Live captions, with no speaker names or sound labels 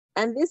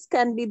And this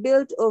can be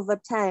built over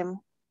time,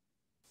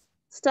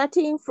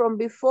 starting from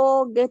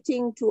before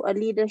getting to a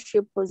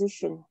leadership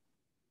position.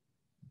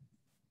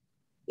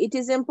 It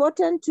is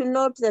important to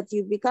note that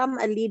you become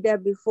a leader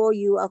before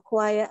you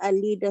acquire a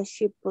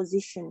leadership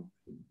position.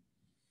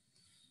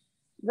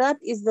 That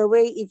is the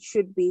way it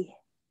should be.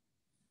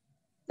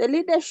 The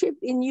leadership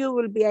in you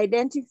will be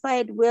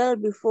identified well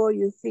before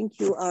you think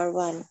you are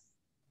one.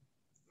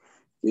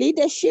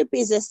 Leadership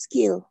is a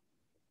skill.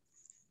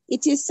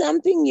 It is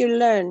something you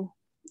learn,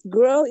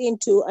 grow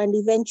into, and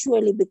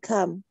eventually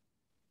become.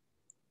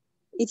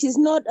 It is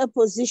not a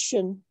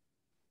position.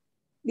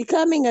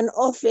 Becoming an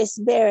office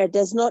bearer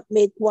does not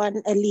make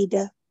one a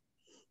leader.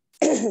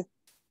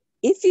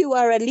 If you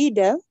are a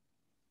leader,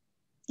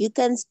 you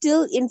can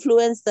still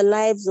influence the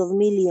lives of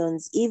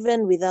millions,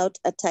 even without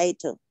a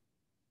title.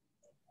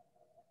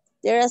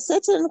 There are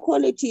certain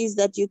qualities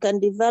that you can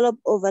develop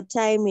over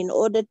time in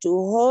order to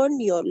hone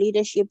your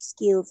leadership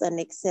skills and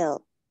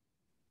excel.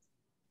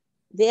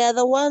 They are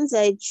the ones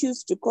I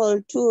choose to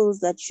call tools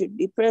that should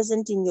be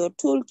present in your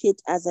toolkit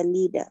as a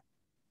leader.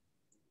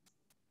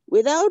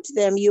 Without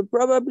them, you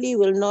probably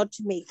will not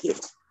make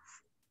it.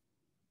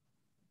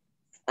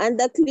 And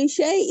the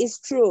cliche is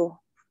true.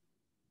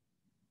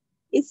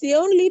 If the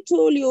only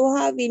tool you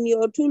have in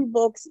your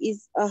toolbox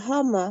is a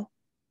hammer,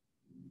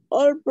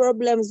 all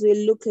problems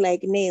will look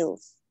like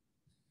nails.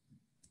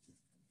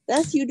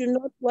 Thus, you do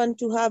not want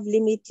to have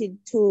limited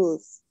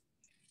tools.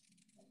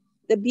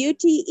 The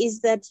beauty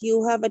is that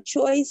you have a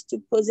choice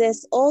to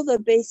possess all the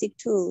basic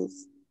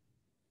tools.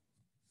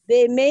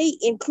 They may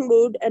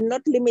include and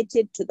not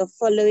limited to the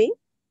following,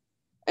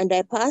 and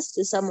I pass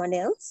to someone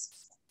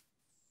else.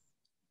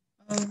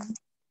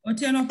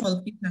 Otieno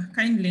Paul Peter,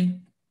 kindly,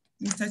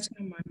 Mr.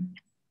 Chairman.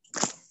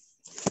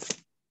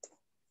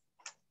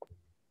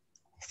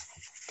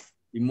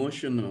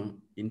 Emotional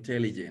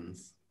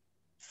intelligence.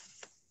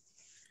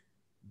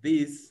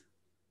 This,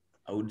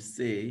 I would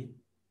say,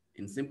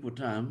 in simple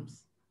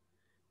terms,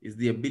 is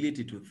the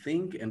ability to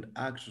think and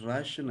act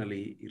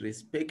rationally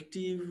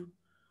irrespective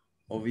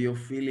of your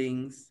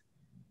feelings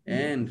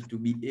and to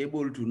be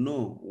able to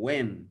know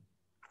when,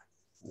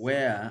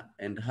 where,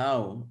 and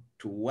how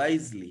to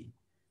wisely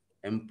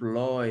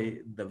employ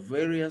the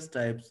various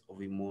types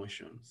of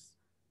emotions.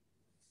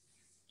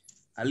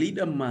 A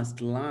leader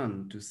must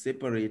learn to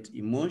separate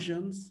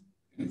emotions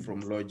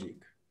from logic.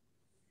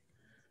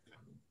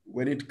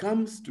 When it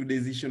comes to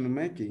decision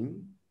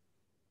making,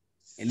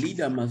 a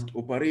leader must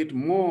operate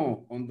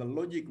more on the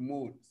logic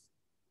modes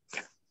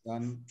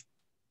than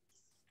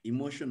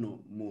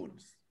emotional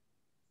modes.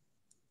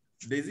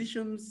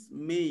 Decisions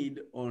made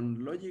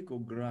on logical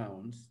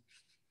grounds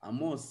are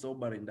more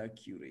sober and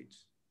accurate.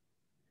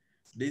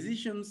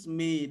 Decisions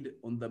made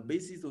on the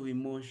basis of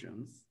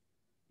emotions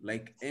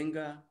like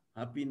anger,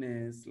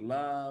 happiness,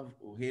 love,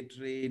 or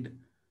hatred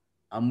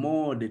are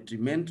more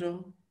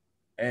detrimental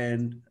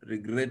and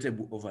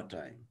regrettable over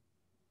time.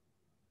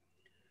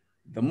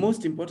 The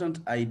most important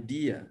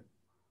idea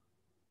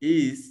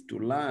is to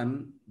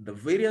learn the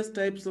various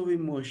types of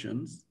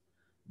emotions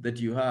that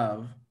you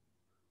have,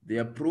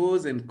 their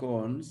pros and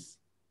cons,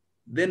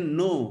 then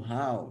know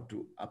how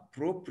to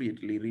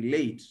appropriately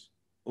relate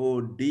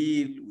or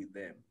deal with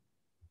them.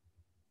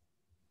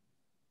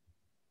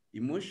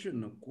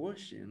 Emotional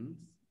quotient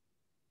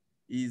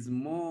is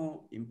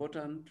more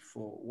important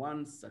for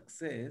one's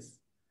success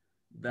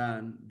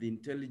than the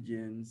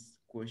intelligence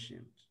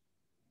quotient.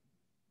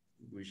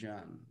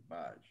 Gushan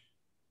Baj.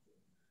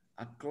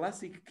 A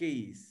classic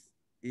case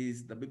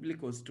is the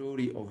biblical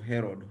story of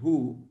Herod,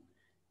 who,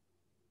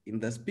 in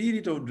the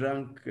spirit of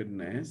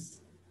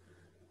drunkenness,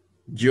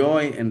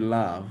 joy, and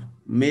love,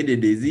 made a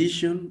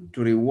decision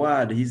to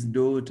reward his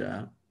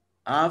daughter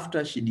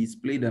after she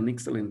displayed an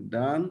excellent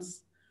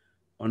dance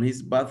on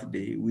his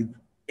birthday with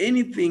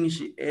anything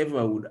she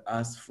ever would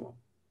ask for.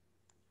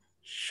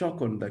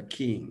 Shock on the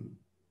king,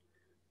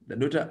 the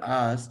daughter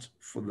asked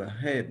for the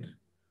head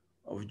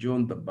of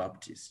John the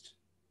Baptist.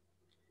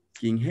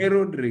 King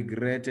Herod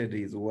regretted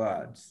his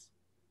words,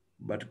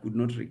 but could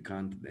not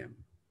recant them.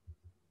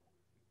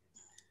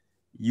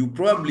 You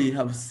probably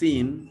have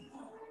seen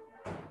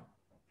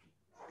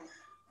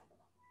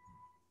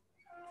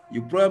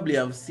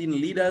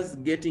leaders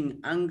getting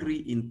angry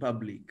in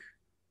public.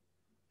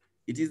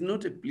 It is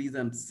not a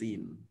pleasant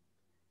scene.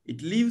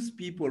 It leaves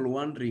people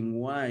wondering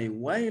why,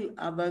 while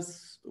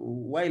others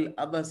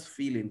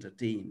feel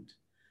entertained.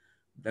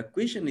 The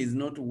question is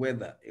not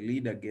whether a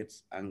leader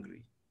gets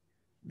angry.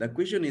 The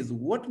question is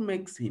what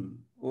makes him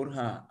or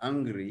her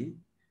angry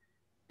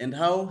and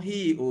how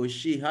he or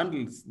she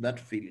handles that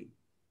feeling.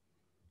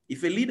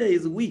 If a leader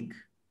is weak,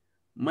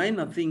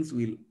 minor things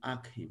will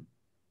irk him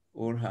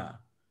or her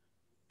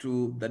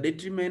to the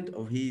detriment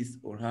of his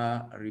or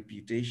her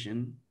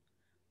reputation.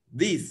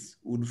 This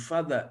would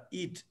further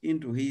eat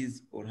into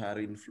his or her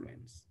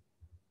influence.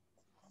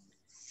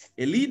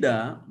 A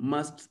leader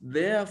must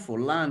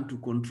therefore learn to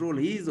control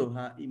his or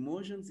her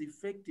emotions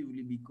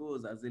effectively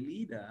because as a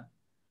leader,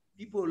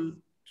 people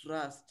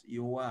trust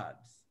your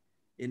words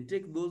and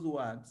take those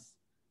words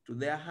to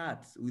their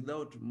hearts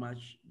without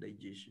much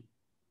digestion.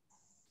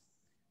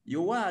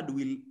 Your word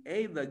will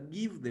either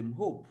give them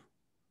hope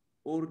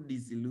or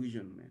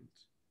disillusionment.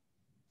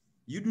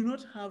 You do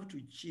not have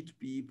to cheat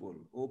people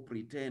or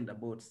pretend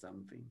about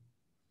something.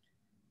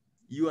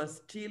 You are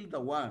still the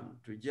one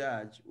to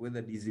judge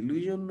whether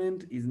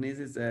disillusionment is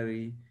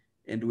necessary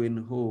and when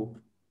hope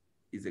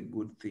is a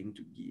good thing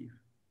to give.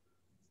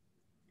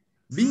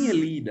 Being a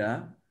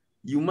leader,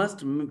 you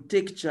must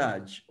take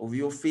charge of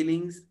your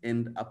feelings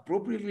and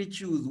appropriately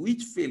choose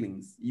which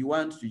feelings you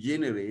want to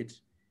generate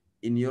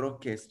in your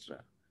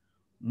orchestra.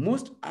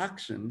 Most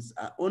actions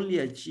are only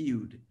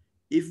achieved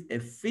if a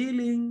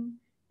feeling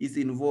is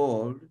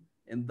involved,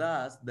 and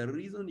thus the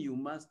reason you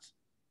must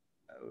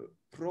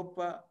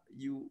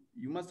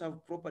you must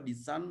have proper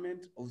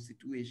discernment of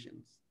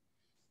situations.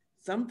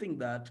 Something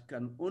that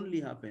can only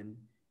happen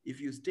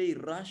if you stay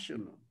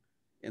rational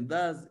and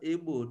thus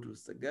able to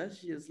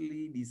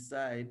sagaciously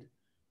decide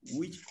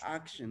which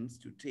actions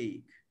to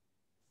take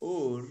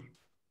or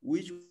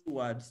which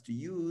words to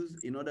use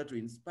in order to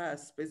inspire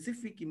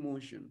specific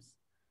emotions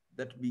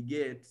that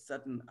beget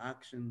certain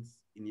actions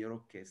in your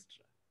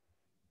orchestra.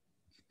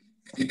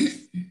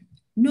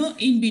 No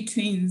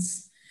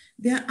in-betweens.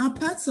 There are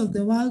parts of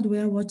the world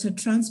where water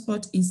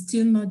transport is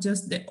still not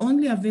just the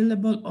only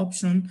available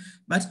option,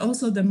 but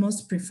also the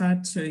most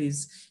preferred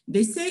choice.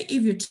 They say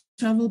if you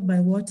travel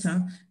by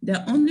water, there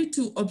are only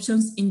two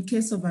options in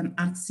case of an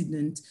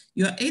accident.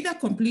 You are either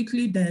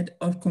completely dead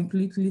or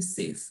completely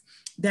safe.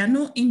 There are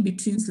no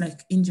in-betweens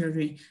like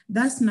injury.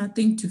 That's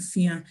nothing to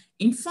fear.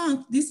 In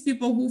fact, these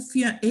people who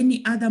fear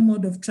any other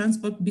mode of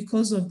transport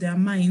because of their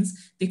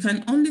minds, they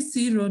can only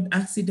see road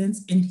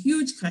accidents and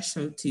huge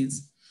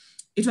casualties.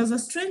 It was a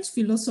strange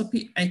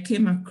philosophy I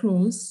came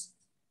across.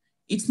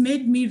 It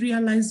made me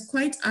realize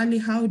quite early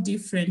how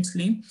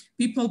differently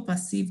people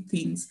perceive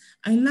things.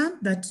 I learned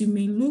that you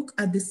may look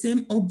at the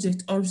same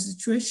object or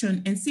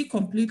situation and see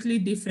completely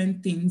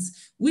different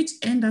things, which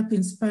end up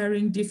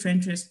inspiring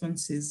different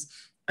responses.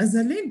 As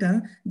a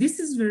leader, this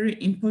is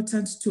very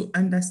important to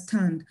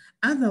understand.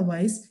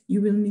 Otherwise,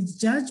 you will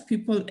misjudge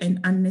people and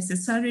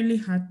unnecessarily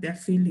hurt their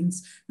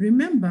feelings.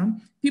 Remember,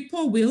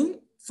 people will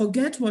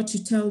forget what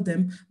you tell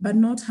them, but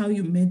not how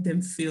you made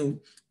them feel.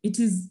 It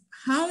is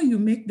how you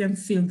make them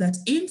feel that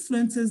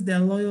influences their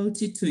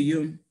loyalty to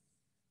you.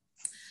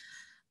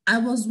 I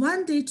was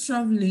one day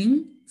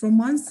traveling from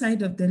one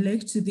side of the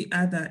lake to the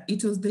other.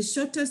 It was the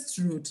shortest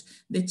route,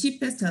 the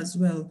cheapest as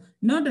well.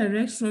 No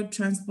direct road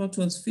transport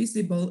was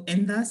feasible,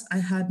 and thus I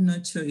had no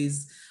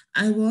choice.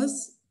 I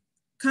was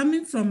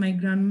coming from my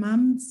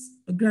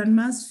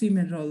grandma's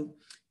funeral.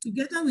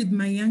 Together with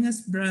my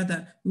youngest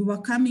brother, we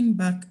were coming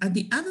back. At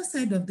the other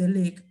side of the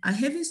lake, a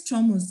heavy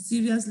storm was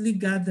seriously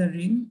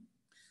gathering.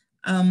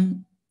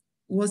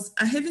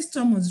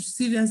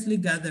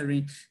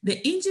 The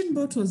engine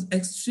boat was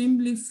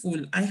extremely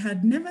full. I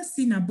had never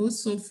seen a boat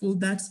so full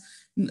that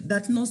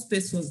no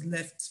space was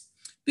left.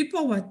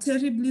 People were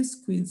terribly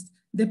squeezed.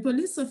 The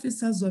police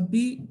officers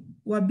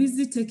were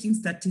busy taking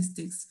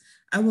statistics.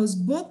 I was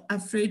both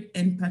afraid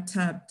and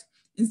perturbed.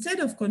 Instead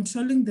of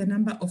controlling the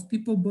number of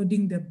people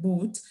boarding the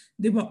boat,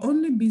 they were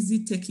only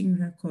busy taking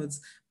records.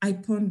 I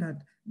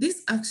pondered,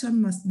 this action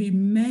must be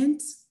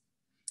meant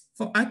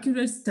for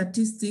accurate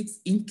statistics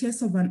in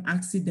case of an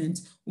accident.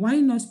 Why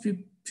not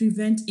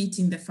prevent it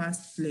in the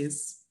first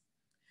place?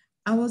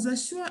 I was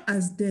as sure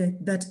as death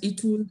that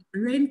it would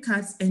rain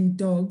cats and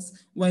dogs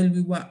while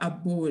we were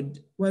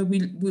aboard, while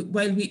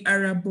we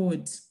are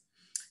aboard.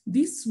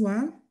 These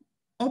were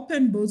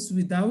open boats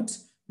without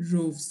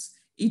roofs.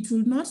 It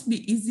will not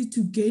be easy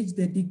to gauge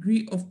the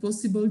degree of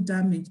possible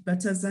damage,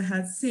 but as I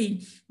had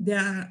said, there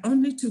are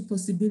only two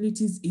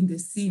possibilities in the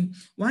scene.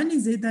 One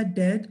is either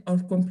dead or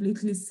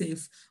completely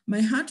safe.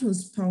 My heart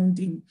was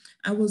pounding.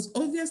 I was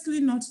obviously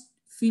not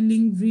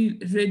feeling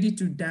ready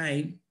to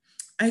die.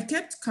 I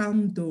kept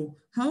calm though.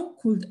 How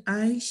could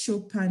I show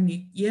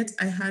panic? Yet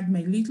I had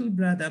my little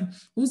brother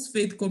whose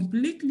faith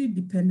completely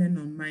depended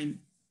on mine.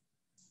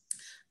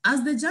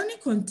 As the journey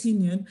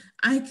continued,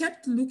 I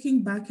kept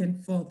looking back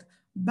and forth,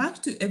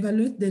 back to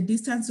evaluate the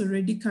distance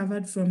already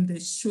covered from the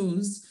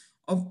shores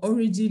of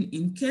origin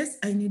in case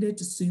I needed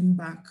to swim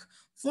back,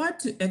 forward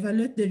to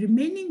evaluate the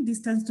remaining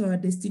distance to our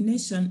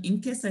destination in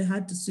case I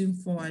had to swim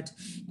forward.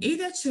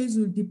 Either choice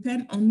would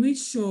depend on which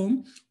shore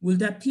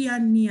would appear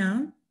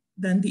near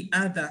than the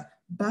other,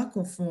 back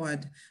or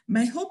forward.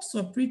 My hopes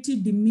were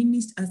pretty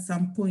diminished at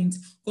some point,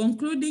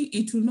 concluding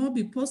it will not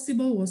be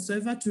possible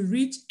whatsoever to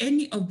reach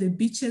any of the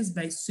beaches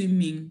by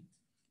swimming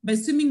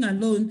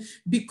alone,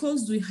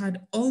 because we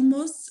had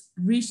almost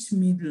reached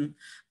middle.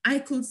 I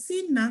could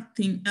see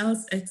nothing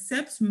else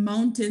except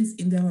mountains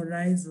in the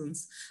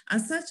horizons.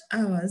 At such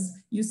hours,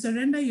 you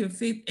surrender your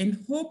faith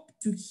and hope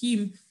to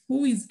him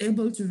who is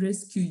able to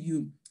rescue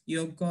you,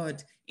 your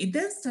God. It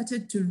then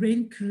started to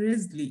rain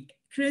crazily,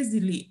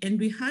 and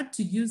we had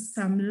to use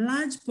some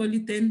large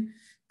polythene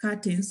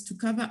curtains to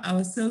cover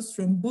ourselves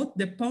from both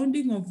the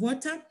pounding of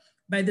water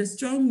by the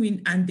strong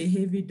wind and the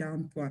heavy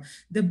downpour.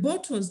 The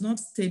boat was not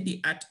steady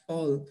at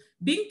all.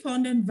 Being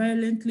pounded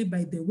violently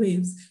by the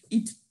waves,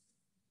 it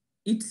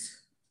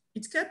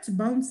It kept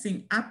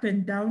bouncing up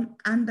and down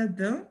under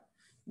the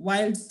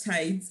wild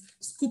tides,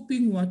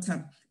 scooping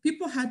water.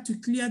 People had to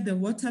clear the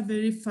water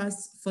very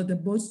fast for the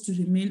boat to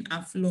remain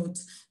afloat.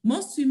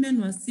 Most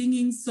women were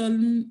singing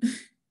solemn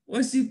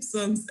worship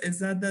songs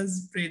as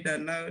others prayed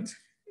aloud.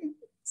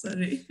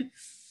 Sorry.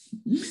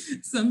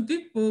 Some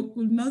people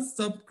could not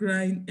stop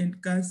crying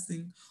and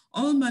cursing.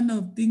 All manner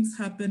of things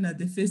happened at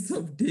the face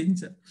of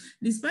danger.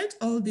 Despite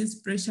all this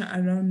pressure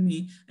around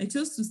me, I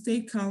chose to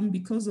stay calm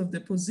because of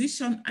the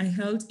position I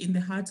held in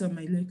the heart of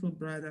my little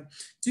brother.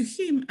 To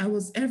him, I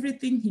was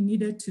everything he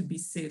needed to be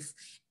safe.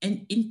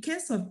 And in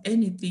case of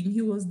anything,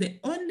 he was the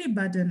only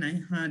burden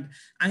I had.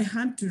 I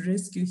had to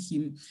rescue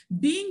him.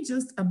 Being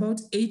just about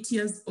 8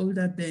 years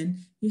older then,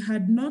 he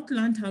had not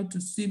learned how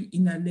to swim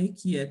in a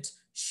lake yet.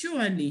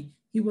 Surely,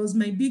 he was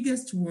my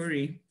biggest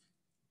worry.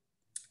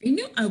 I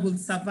knew I would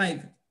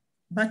survive,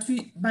 but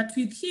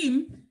with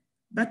him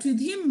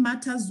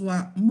matters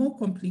were more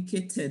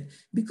complicated.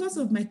 Because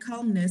of my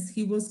calmness,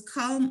 he was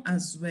calm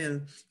as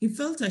well. He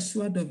felt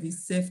assured of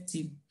his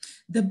safety.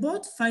 The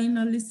boat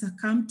finally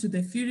succumbed to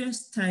the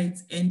furious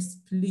tides and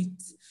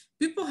split.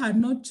 People had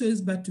no choice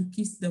but to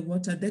kiss the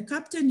water. The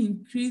captain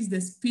increased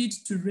the speed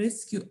to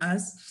rescue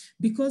us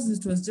because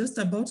it was just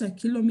about a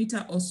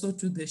kilometer or so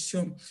to the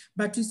shore,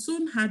 but we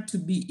soon had to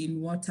be in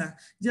water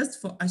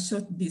just for a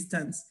short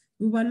distance.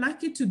 We were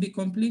lucky to be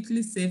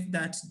completely safe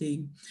that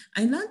day.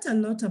 I learned a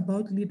lot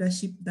about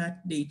leadership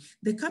that day.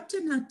 The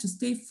captain had to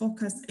stay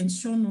focused and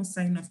show no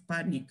sign of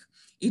panic.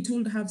 It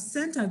would have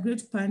sent a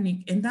great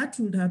panic, and that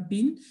would have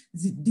been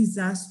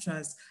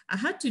disastrous. I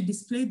had to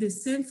display the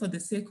same for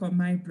the sake of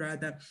my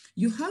brother.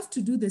 You have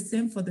to do the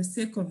same for the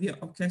sake of your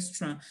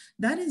orchestra.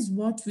 That is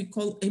what we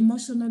call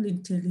emotional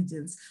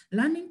intelligence,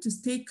 learning to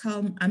stay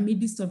calm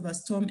amidst of a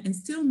storm and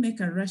still make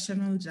a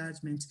rational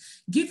judgment,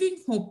 giving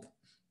hope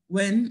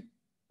when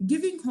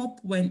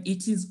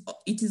it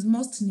is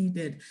most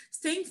needed,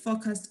 staying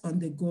focused on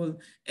the goal,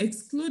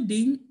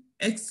 exuding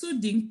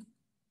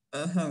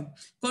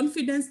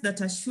confidence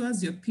that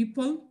assures your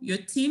people, your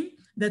team,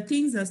 that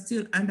things are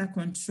still under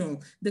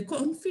control, the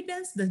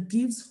confidence that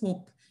gives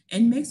hope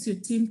and makes your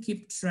team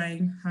keep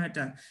trying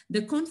harder,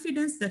 the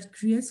confidence that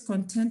creates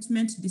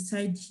contentment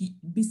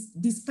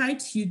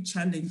despite huge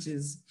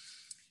challenges.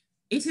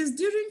 It is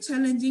during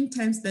challenging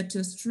times that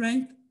your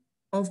strength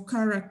of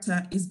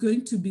character is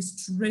going to be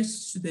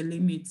stretched to the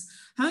limits.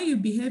 How you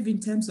behave in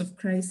times of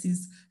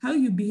crisis, how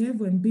you behave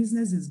when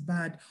business is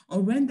bad,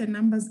 or when the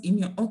numbers in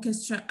your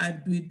orchestra are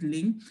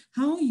dwindling,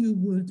 how you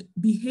would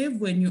behave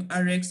when you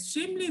are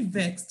extremely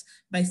vexed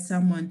by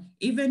someone,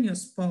 even your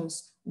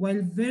spouse,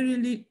 will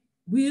verily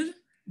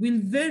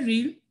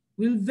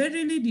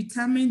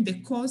determine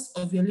the course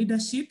of your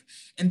leadership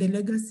and the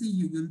legacy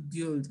you will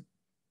build.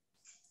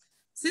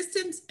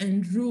 Systems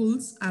and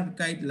rules are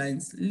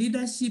guidelines.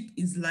 Leadership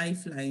is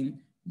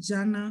lifeline.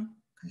 Jana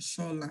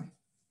Kashola.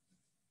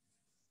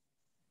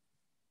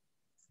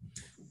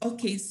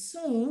 Okay,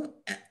 so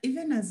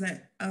even as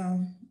I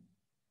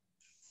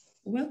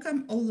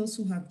welcome all those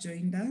who have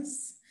joined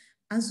us.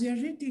 As we are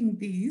reading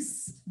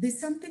this,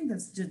 there's something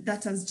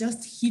that has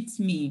just hit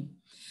me.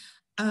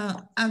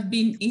 I've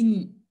been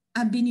in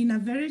a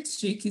very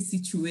tricky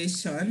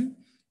situation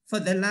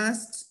for the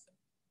last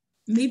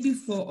maybe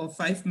 4 or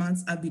 5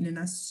 months. I've been in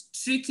a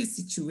tricky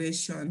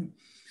situation.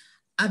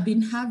 I've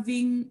been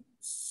having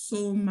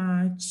so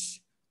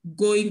much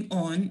going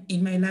on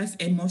in my life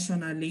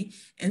emotionally.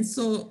 And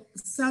so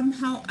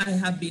somehow I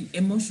have been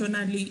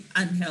emotionally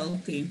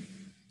unhealthy.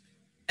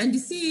 And you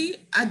see,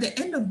 at the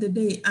end of the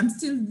day, I'm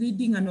still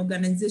leading an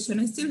organization.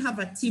 I still have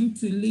a team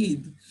to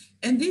lead.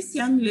 And these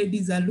young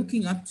ladies are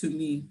looking up to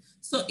me.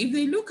 So if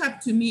they look up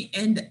to me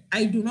and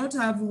I do not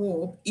have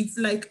hope, it's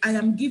like I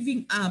am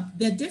giving up.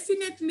 They're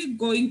definitely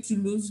going to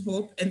lose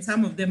hope, and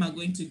some of them are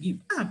going to give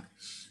up.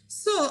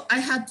 So I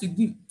had to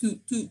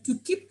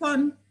keep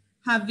on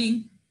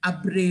having a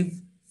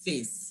brave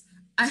face.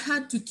 I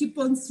had to keep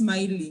on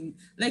smiling.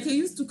 Like I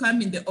used to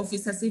come in the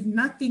office as if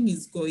nothing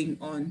is going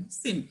on.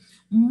 Same.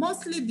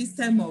 Mostly this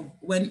time of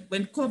when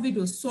COVID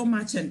was so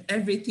much and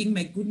everything,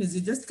 my goodness,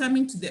 you're just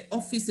coming to the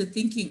office and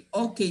thinking,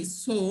 okay,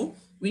 so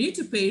we need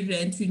to pay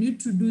rent, we need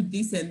to do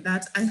this and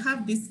that. I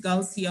have these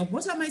girls here.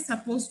 What am I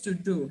supposed to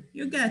do?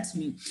 You get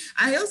me?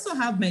 I also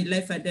have my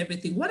life and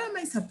everything. What am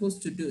I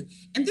supposed to do?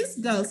 And these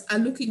girls are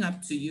looking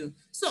up to you.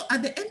 So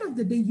at the end of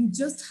the day, you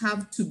just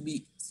have to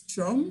be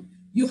strong.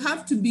 You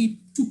have to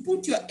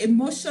put your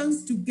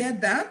emotions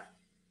together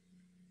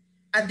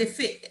at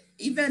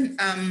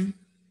even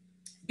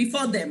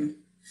before them.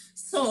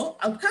 So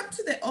I'll come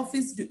to the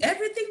office, do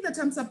everything that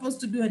I'm supposed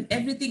to do and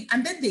everything,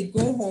 and then they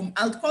go home.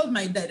 I'll call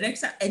my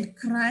director and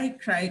cry.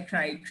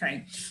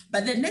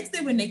 But the next day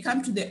when I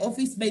come to the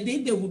office, by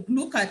then they would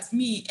look at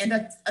me, and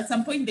at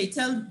some point they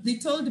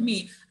told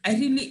me I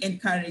really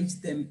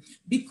encouraged them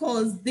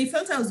because they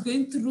felt I was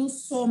going through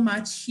so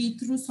much heat,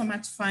 through so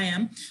much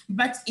fire.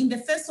 But in the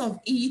face of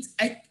it,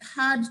 I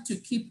had to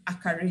keep a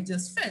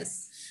courageous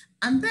face.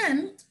 And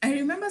then I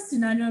remember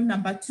scenario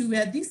number 2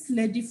 where this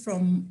lady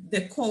from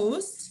the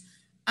coast,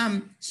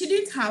 She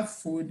didn't have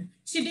food,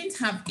 she didn't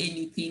have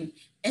anything,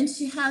 and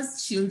she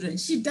has children.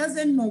 She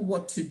doesn't know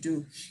what to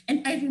do.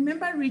 And I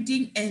remember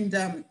reading, and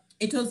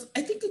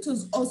I think it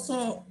was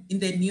also in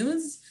the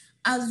news,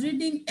 I was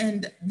reading,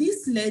 and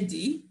this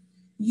lady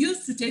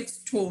used to take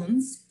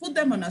stones, put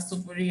them on a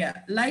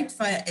sufuria, light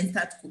fire, and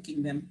start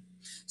cooking them.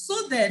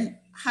 So then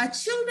her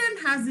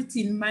children has it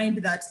in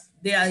mind that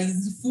there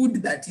is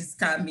food that is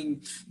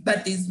coming,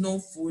 but there's no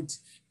food.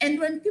 And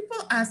when people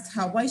asked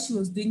her why she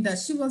was doing that,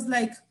 she was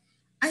like,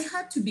 I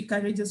had to be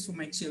courageous for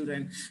my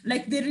children.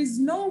 Like, there is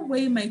no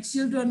way my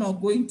children are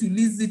going to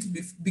lose it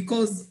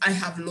because I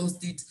have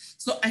lost it.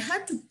 So I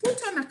had to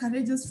put on a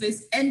courageous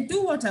face and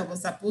do what I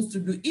was supposed to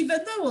do. Even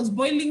though I was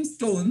boiling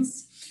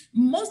stones,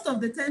 most of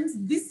the times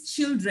these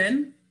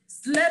children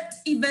slept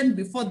even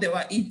before they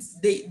were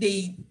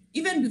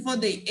even before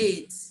they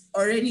ate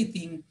or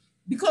anything,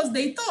 because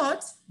they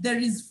thought there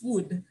is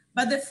food,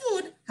 but the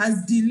food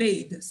has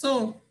delayed.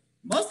 So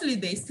mostly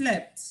they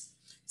slept.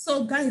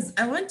 So guys,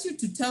 I want you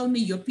to tell me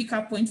your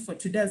pickup point for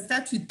today. I'll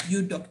start with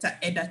you, Dr.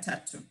 Eda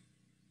Tatu.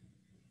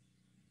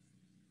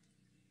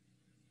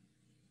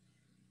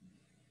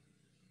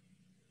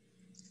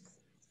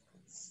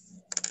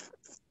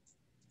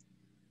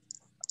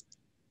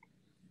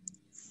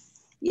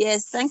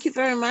 Yes, thank you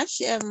very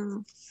much.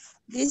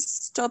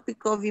 This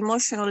topic of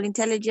emotional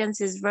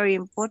intelligence is very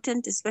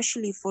important,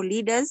 especially for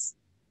leaders.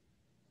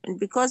 And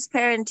because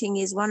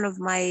parenting is one of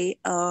my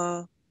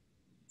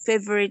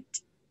favorite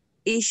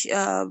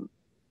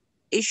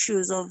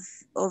issues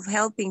of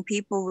helping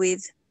people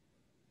with,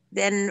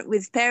 then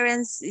with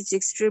parents, it's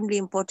extremely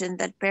important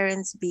that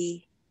parents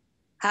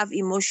have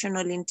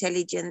emotional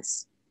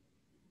intelligence,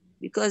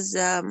 because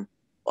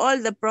all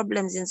the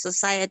problems in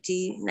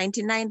society,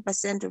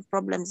 99% of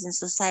problems in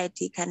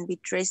society can be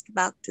traced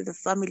back to the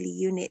family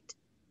unit.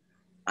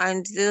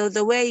 And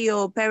the way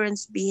your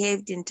parents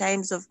behaved in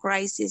times of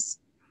crisis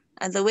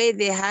and the way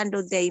they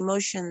handled their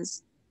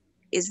emotions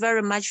is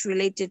very much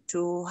related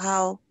to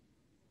how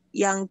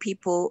young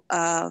people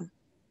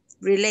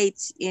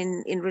relate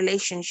in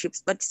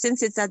relationships. But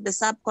since it's at the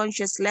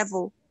subconscious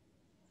level,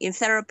 in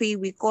therapy,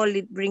 we call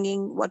it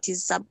bringing what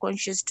is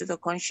subconscious to the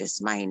conscious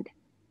mind.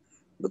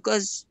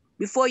 Because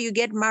before you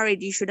get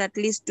married, you should at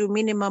least do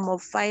minimum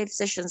of 5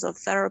 sessions of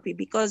therapy,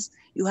 because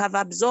you have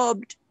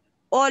absorbed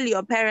all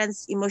your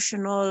parents'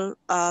 emotional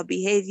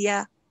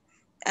behavior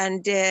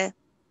and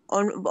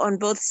on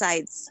both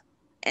sides.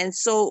 And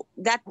so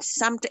that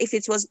if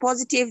it was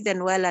positive,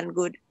 then well and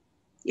good.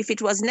 If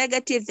it was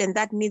negative, then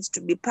that needs to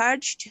be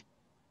purged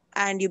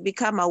and you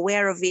become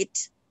aware of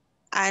it.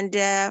 And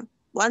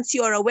once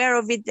you're aware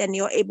of it, then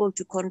you're able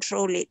to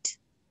control it.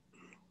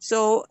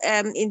 So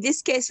in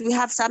this case, we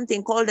have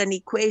something called an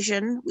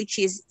equation, which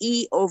is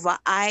E over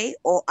I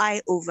or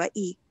I over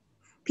E.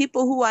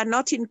 People who are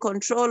not in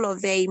control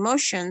of their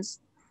emotions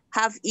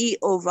have E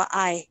over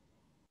I.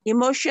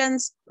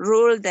 Emotions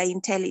rule the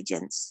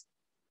intelligence.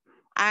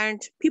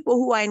 And people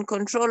who are in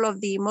control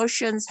of the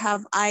emotions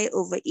have I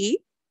over E.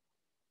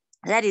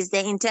 That is,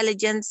 their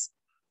intelligence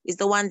is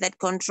the one that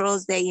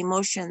controls their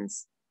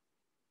emotions.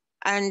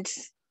 And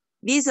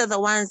these are the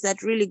ones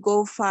that really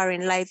go far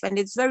in life. And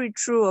it's very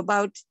true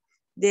about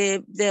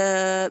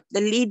the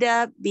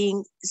leader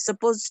being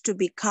supposed to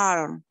be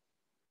calm,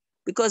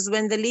 because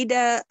when the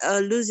leader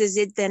loses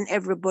it, then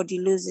everybody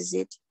loses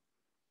it.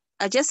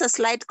 Just a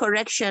slight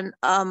correction,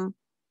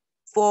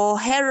 for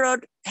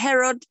Herod,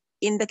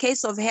 in the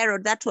case of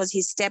Herod, that was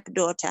his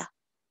stepdaughter.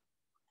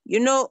 You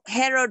know,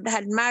 Herod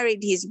had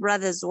married his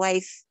brother's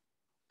wife,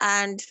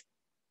 and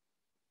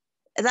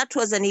that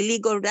was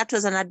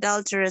an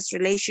adulterous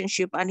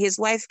relationship. And his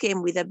wife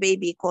came with a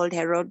baby called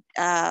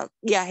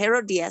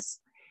Herodias.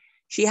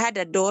 She had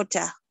a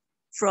daughter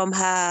from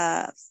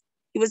her,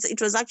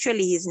 it was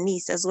actually his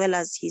niece as well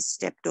as his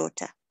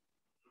stepdaughter.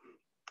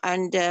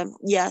 And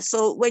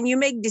so when you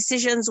make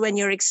decisions, when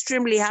you're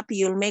extremely happy,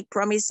 you'll make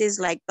promises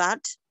like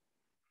that,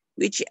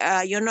 which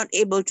you're not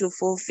able to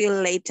fulfill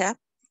later.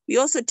 We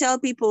also tell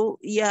people,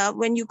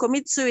 when you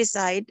commit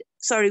suicide,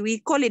 we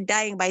call it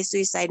dying by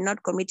suicide,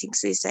 not committing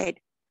suicide.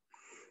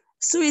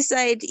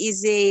 Suicide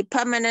is a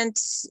permanent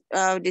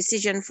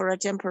decision for a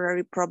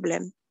temporary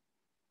problem,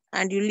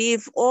 and you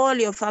leave all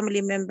your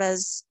family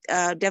members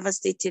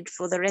devastated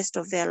for the rest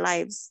of their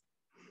lives.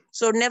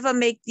 So never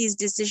make these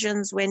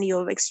decisions when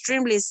you're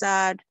extremely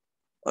sad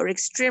or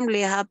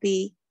extremely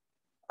happy.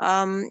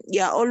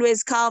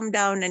 Always calm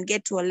down and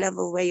get to a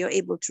level where you're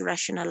able to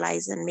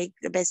rationalize and make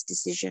the best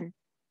decision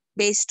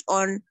based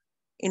on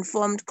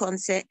informed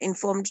consent,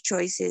 informed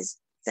choices.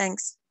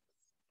 Thanks.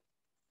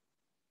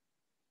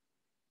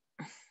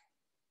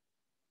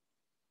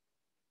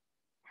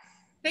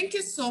 Thank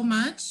you so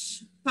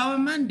much. Power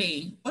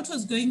Monday, what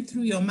was going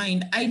through your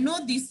mind? I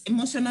know this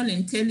emotional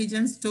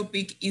intelligence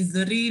topic is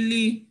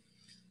really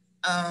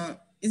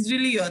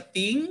your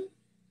thing.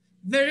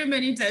 Very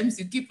many times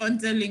you keep on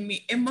telling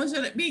me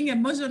being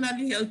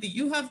emotionally healthy,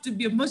 you have to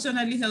be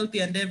emotionally healthy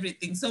and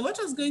everything. So what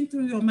was going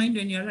through your mind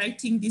when you're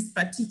writing this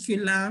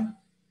particular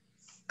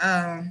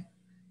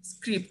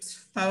script,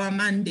 Power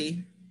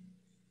Monday?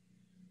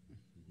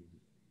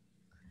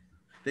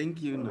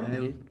 Thank you,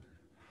 Nael.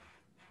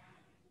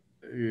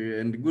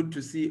 And good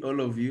to see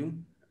all of you.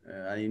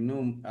 I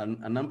know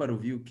a number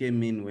of you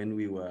came in when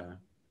we were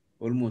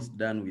almost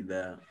done with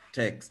the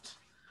text,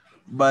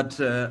 but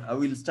I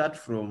will start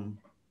from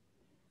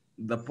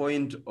the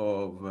point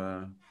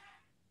of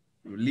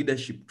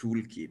leadership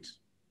toolkit.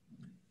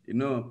 You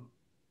know,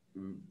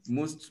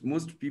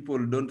 most people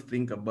don't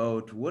think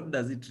about what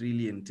does it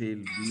really entail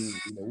being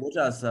a leader. What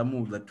are some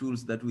of the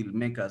tools that will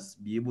make us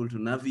be able to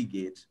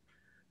navigate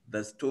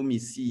the stormy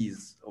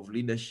seas of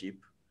leadership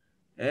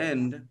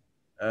and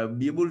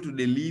be able to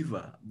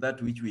deliver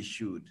that which we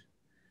should.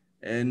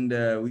 And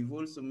we've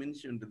also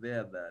mentioned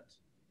there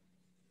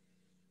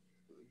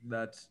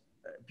that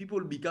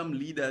people become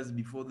leaders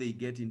before they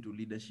get into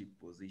leadership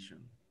position.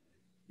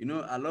 You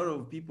know, a lot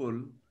of people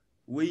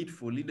wait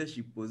for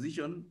leadership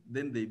position,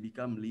 then they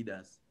become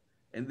leaders.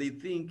 And they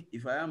think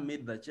if I am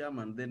made the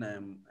chairman, then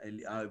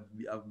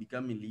I've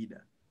become a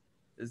leader.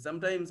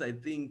 Sometimes I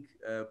think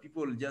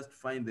people just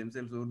find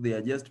themselves or they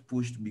are just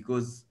pushed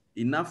because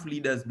enough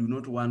leaders do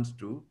not want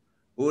to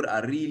or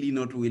are really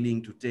not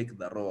willing to take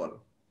the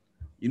role.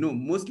 You know,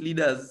 most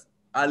leaders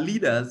are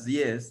leaders,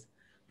 yes,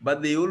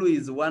 but they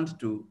always want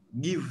to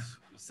give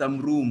some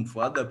room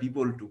for other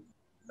people to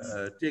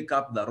take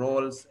up the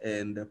roles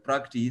and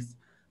practice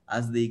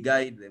as they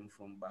guide them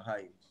from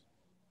behind.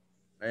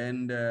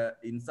 And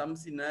in some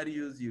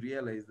scenarios, you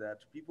realize that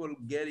people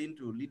get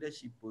into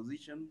leadership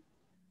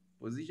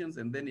positions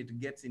and then it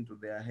gets into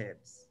their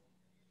heads.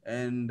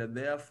 And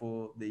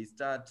therefore, they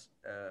start,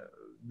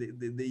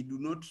 they do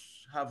not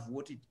have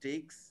what it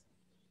takes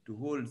to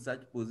hold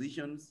such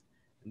positions.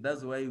 And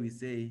that's why we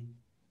say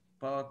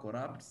power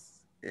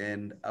corrupts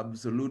and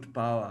absolute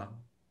power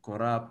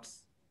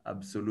corrupts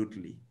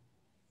absolutely.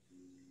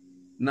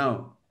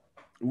 Now,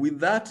 with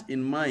that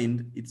in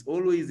mind, it's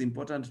always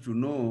important to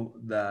know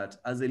that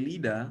as a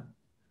leader,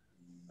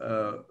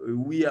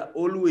 we are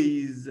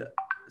always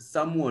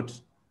somewhat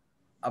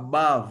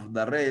above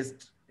the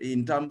rest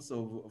in terms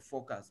of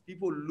focus.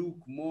 People look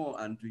more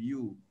unto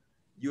you.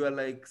 You are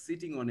like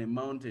sitting on a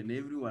mountain.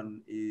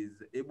 Everyone is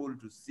able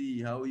to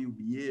see how you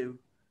behave,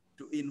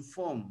 to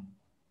inform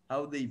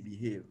how they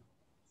behave.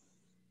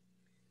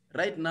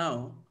 Right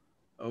now,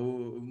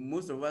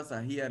 most of us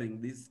are hearing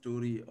this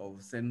story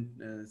of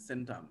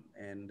Centum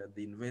and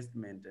the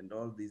investment and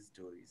all these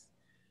stories.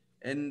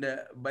 And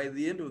by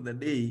the end of the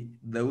day,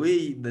 the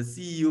way the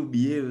CEO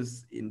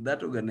behaves in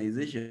that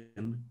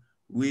organization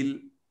will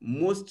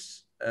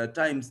most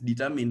times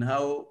determine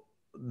how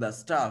the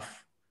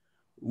staff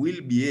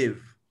will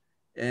behave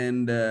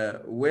and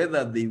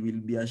whether they will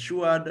be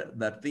assured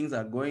that things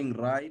are going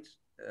right,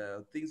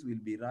 things will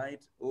be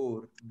right,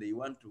 or they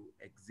want to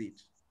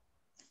exit.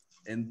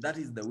 And that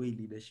is the way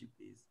leadership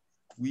is.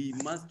 We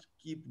must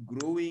keep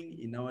growing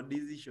in our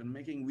decision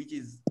making, which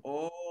is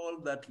all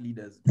that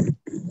leaders do.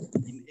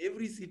 In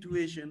every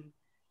situation,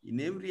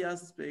 in every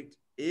aspect,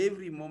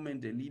 every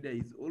moment, a leader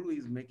is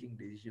always making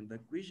decisions. The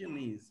question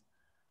is,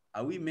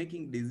 are we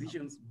making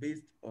decisions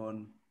based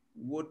on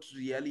what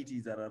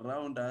realities are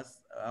around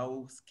us,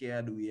 how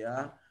scared we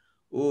are,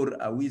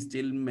 or are we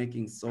still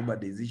making sober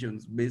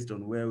decisions based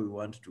on where we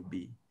want to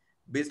be,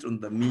 based on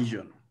the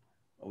mission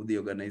of the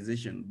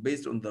organization,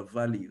 based on the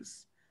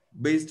values,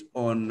 based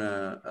on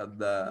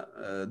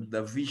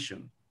the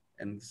vision,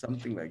 and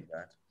something like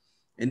that.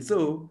 And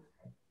so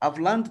I've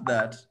learned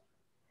that,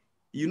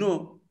 you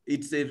know,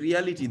 it's a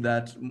reality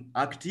that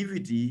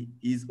activity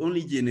is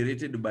only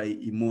generated by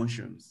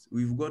emotions.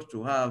 We've got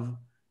to have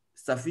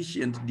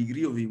sufficient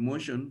degree of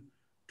emotion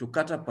to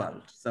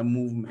catapult some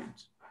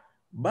movement.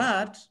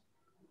 But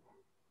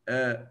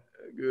uh,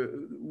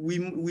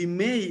 we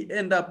may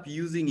end up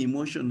using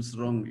emotions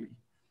wrongly.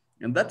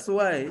 And that's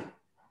why,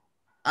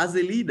 as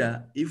a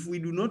leader, if we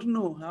do not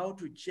know how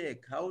to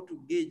check, how to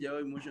gauge our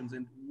emotions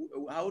and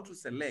how to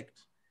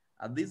select,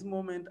 at this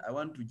moment, I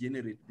want to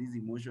generate this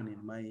emotion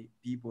in my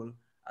people.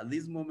 At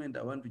this moment,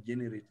 I want to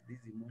generate this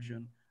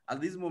emotion.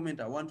 At this moment,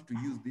 I want to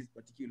use this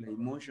particular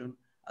emotion.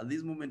 At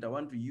this moment, I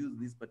want to use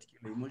this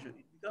particular emotion.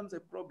 It becomes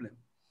a problem.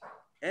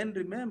 And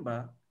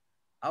remember,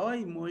 our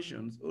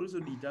emotions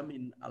also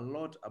determine a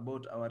lot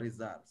about our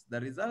results. The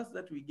results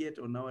that we get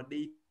on our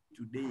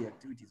day-to-day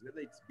activities,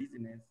 whether it's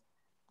business,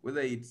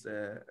 whether it's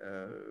a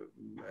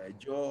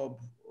job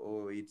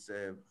or it's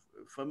a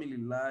family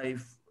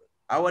life,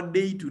 our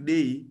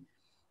day-to-day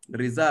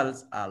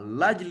results are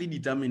largely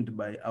determined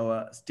by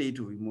our state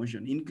of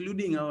emotion,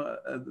 including our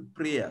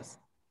prayers,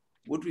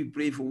 what we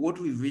pray for, what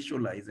we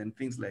visualize, and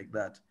things like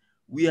that.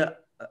 We are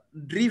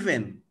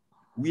driven,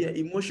 we are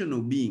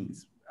emotional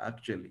beings,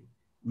 actually.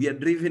 We are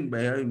driven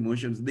by our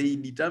emotions. They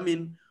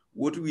determine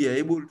what we are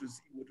able to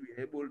see, what we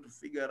are able to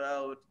figure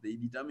out. They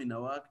determine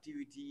our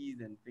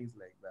activities and things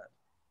like that,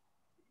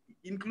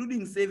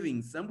 including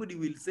savings. Somebody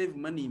will save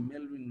money.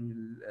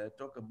 Melvin will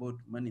talk about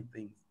money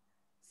things.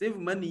 Save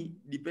money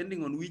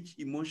depending on which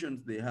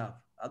emotions they have.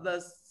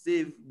 Others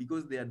save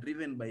because they are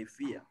driven by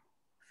fear.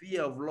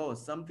 Fear of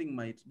loss. Something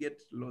might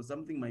get lost.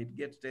 Something might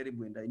get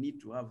terrible, and I need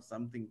to have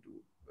something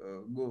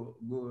to go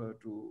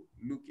to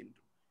look into.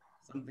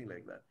 Something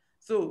like that.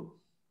 So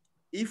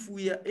if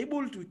we are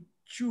able to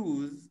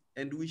choose,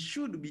 and we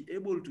should be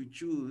able to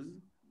choose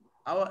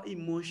our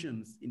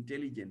emotions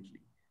intelligently,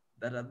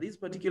 that at this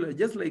particular,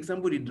 just like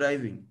somebody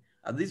driving,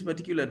 at this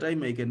particular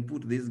time, I can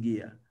put this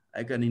gear,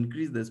 I can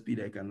increase the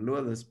speed, I can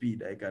lower the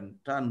speed, I can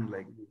turn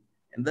like this.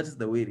 And that is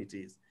the way it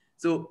is.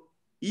 So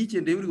each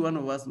and every one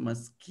of us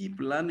must keep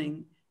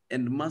learning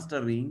and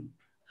mastering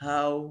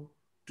how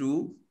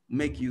to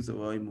make use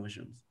of our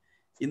emotions.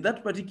 In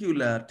that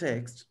particular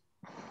text,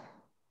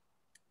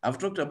 I've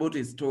talked about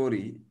a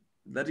story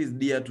that is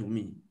dear to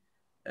me.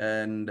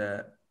 And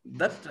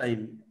that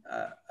time,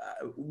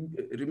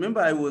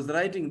 remember, I was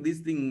writing this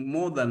thing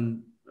more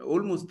than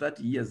almost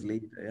 30 years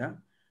later, yeah?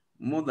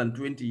 More than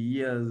 20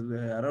 years,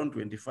 around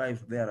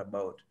 25,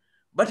 thereabout.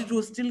 But it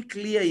was still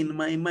clear in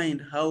my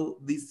mind how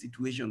this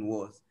situation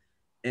was.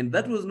 And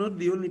that was not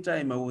the only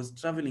time I was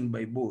traveling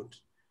by boat.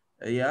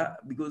 Yeah,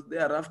 because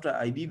thereafter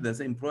I did the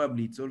same.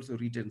 Probably it's also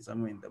written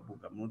somewhere in the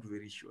book. I'm not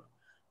very sure.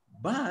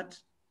 But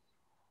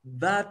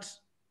that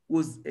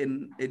was a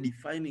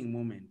defining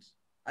moment.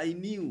 I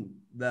knew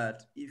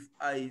that if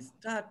I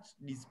start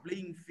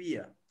displaying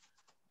fear,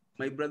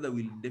 my brother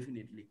will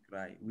definitely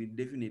cry, will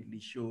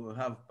definitely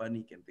have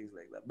panic and things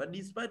like that. But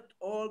despite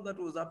all that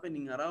was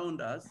happening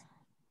around us,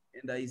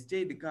 and I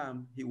stayed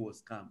calm, he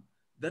was calm.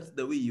 That's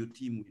the way your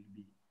team will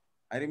be.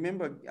 I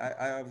remember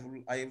I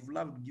have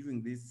loved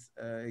giving this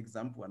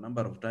example a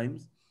number of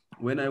times.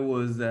 When I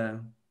was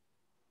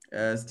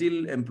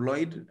still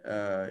employed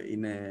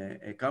in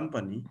a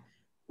company,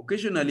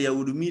 occasionally I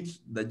would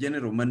meet the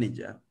general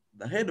manager,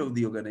 the head of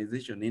the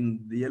organization, in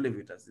the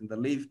elevators, in the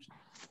lift,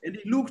 and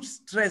he looked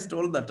stressed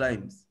all the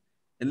times.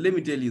 And let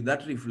me tell you,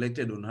 that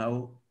reflected on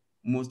how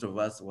most of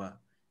us were.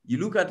 You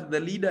look at the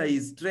leader,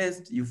 he's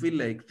stressed, you feel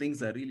like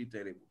things are really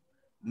terrible.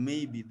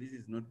 Maybe this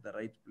is not the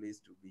right place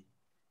to be.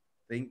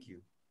 Thank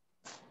you.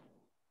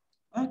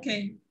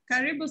 Okay,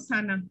 karibu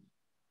sana.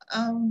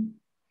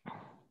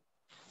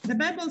 The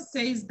Bible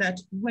says that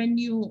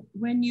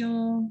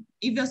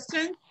if your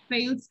strength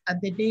fails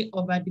at the day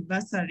of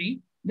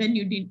adversary, then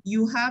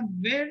you have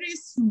very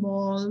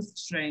small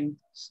strength.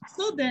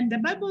 So then the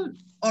Bible,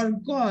 or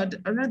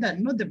God, or rather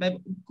not the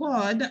Bible,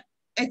 God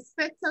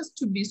expects us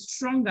to be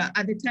stronger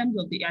at the times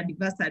of the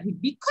adversary,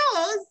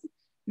 because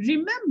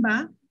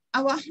remember,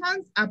 our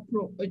hands are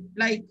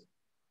like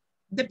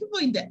the people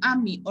in the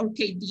army or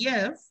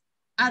KDF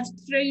are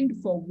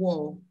trained for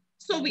war.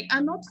 So we are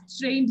not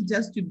trained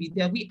just to be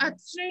there. We are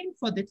trained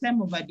for the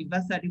time of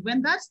adversary.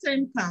 When that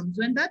time comes,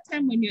 when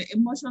your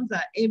emotions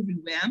are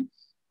everywhere,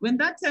 when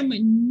that time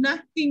when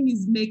nothing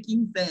is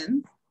making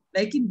sense,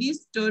 like in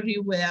this story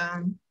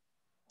where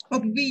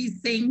Ogbi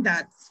is saying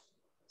that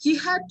he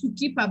had to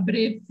keep a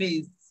brave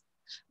face.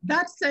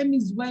 That time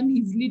is when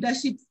his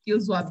leadership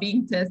skills were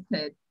being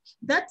tested.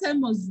 That time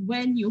was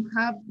when you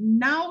have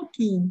now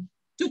to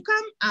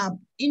come up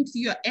into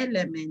your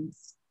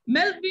elements.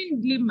 Melvin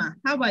Glimmer,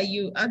 how are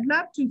you? I'd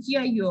love to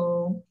hear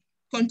your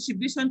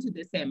contribution to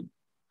the same.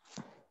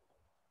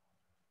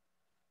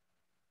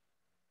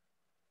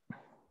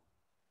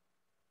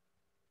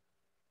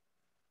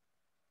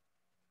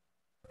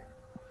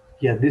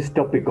 Yeah, this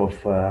topic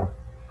of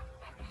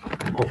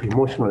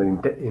emotional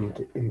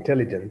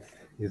intelligence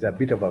is a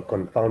bit of a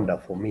confounder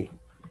for me,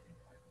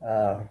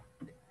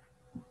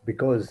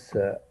 because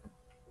your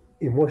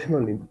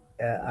emotional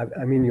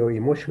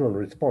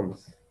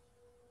response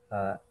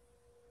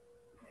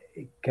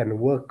it can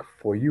work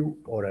for you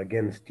or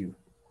against you.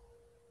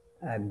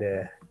 And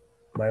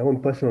my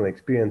own personal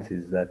experience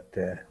is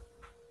that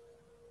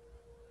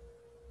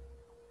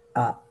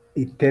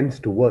it tends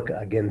to work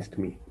against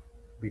me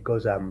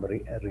because I'm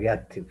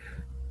reactive.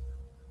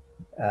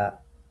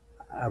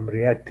 I'm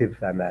reactive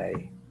and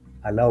I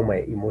allow my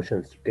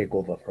emotions to take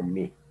over from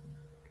me.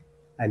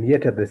 And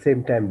yet at the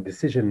same time,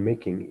 decision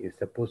making is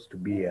supposed to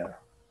be a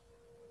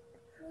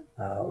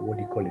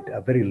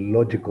very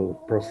logical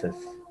process.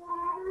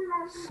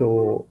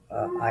 So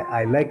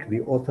I like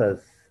the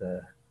author's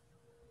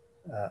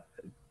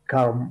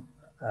calm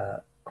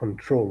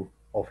control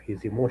of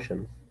his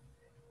emotions.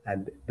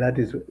 And that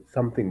is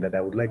something that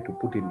I would like to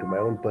put into my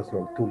own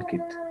personal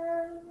toolkit.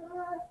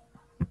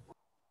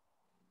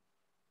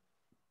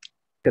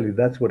 Actually,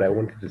 that's what I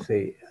wanted to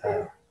say.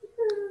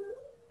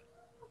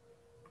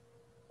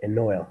 And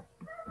Noel.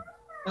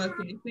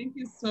 Okay, thank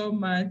you so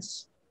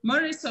much.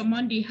 Maurice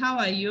Omondi, how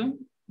are you?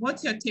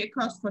 What's your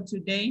takeout for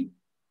today?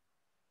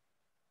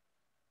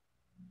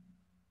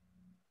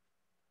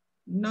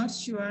 Not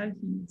sure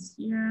he's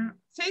here.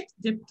 Faith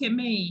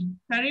Jepkemei,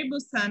 karibu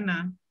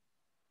sana.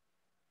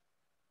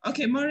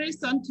 Okay,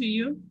 Maurice, on to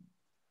you.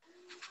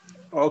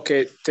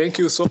 Okay, thank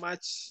you so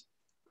much.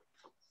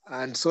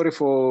 And sorry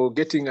for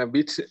getting a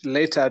bit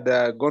late. I'd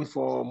gone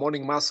for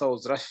morning mass. I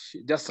was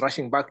just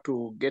rushing back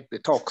to get the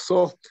talk.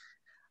 So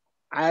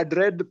I had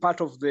read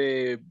part of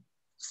the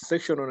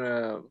section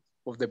on,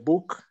 of the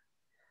book,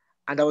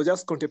 and I was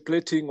just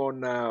contemplating on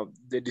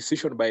the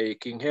decision by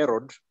King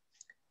Herod.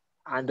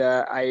 And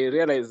I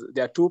realized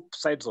there are two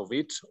sides of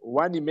it.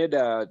 One, he made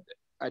a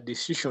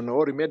decision,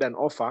 or he made an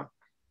offer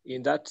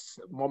in that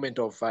moment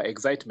of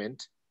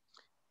excitement.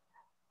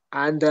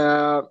 And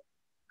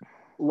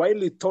while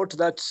he thought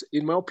that,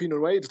 in my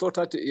opinion, while he thought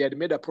that he had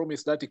made a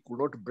promise that he could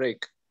not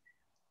break,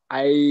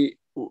 I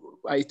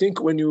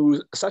think when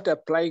you start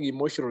applying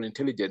emotional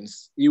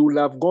intelligence, you will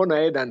have gone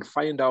ahead and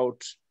find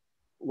out,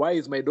 why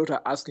is my daughter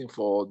asking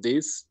for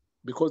this?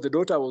 Because the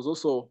daughter was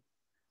also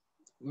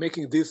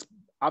making this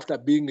after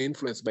being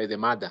influenced by the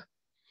mother.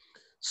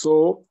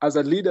 So as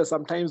a leader,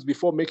 sometimes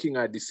before making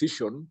a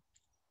decision,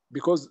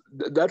 because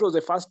that was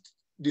the first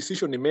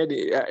decision he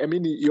made. I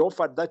mean, he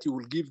offered that he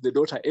will give the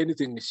daughter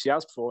anything she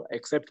asked for,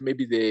 except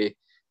maybe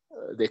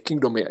the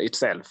kingdom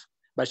itself.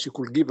 But he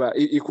could give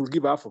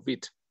half of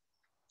it.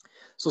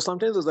 So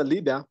sometimes as a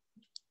leader,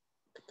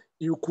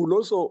 you could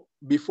also,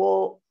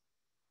 before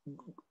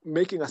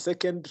making a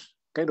second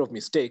kind of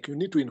mistake, you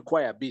need to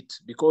inquire a bit,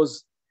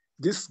 because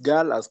this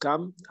girl has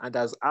come and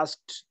has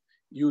asked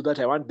you that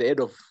I want the head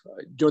of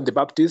John the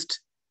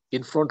Baptist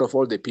in front of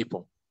all the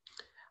people.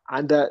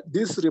 And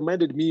this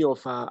reminded me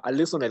of a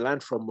lesson I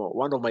learned from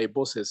one of my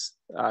bosses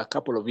a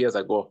couple of years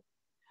ago.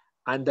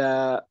 And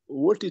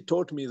what he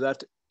taught me is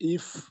that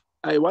if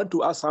I want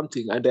to ask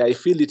something and I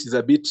feel it is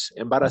a bit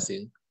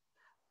embarrassing,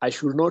 I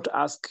should not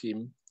ask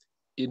him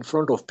in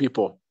front of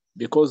people,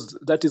 because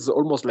that is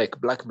almost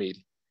like blackmail.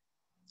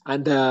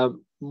 And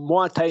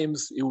more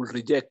times he will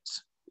reject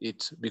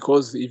it,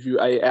 because if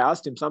I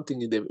asked him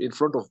something in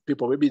front of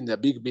people, maybe in a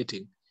big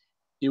meeting,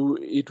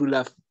 it will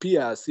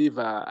appear as if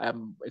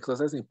I'm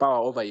exercising power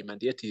over him,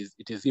 and yet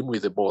it is him who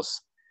is the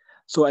boss.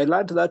 So I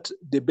learned that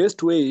the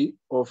best way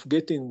of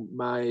getting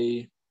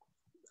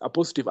a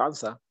positive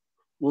answer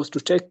was to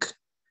check,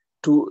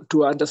 to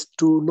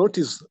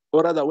notice,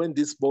 or rather when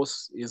this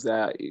boss is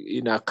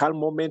in a calm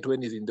moment,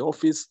 when he's in the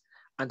office,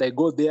 and I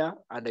go there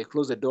and I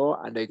close the door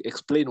and I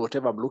explain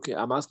whatever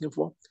I'm asking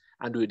for,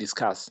 and we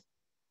discuss.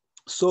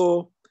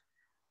 So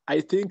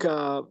I think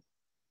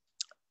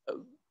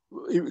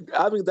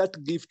having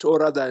that gift, or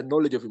rather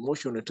knowledge of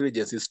emotional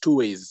intelligence, is two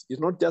ways. It's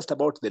not just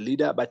about the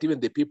leader, but even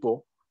the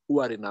people who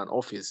are in an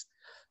office.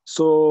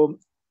 So,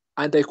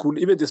 and I could,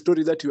 even the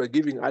story that you were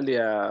giving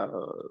earlier,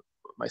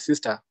 my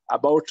sister,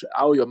 about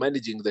how you're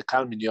managing the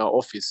calm in your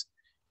office.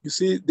 You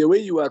see, the way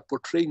you are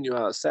portraying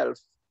yourself,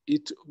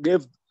 it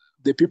gave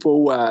the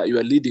people who you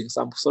are leading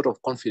some sort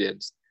of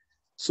confidence.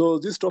 So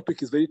this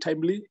topic is very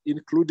timely,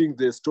 including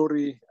the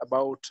story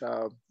about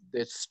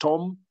the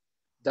storm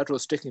that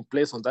was taking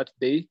place on that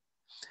day.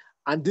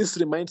 And this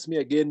reminds me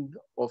again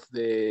of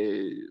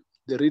the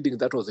reading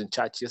that was in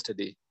church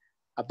yesterday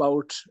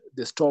about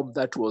the storm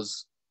that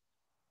was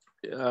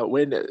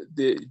when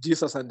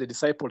Jesus and the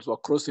disciples were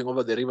crossing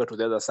over the river to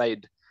the other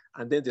side,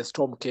 and then the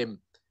storm came.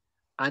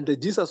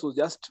 And Jesus was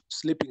just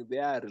sleeping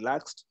there,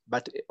 relaxed,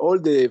 but all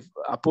the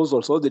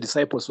apostles, all the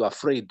disciples were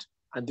afraid,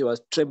 and they were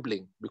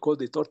trembling because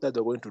they thought that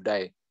they were going to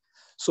die.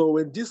 So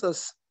when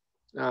Jesus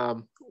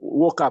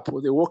woke up,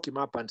 they woke him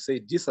up and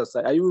said, Jesus,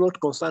 are you not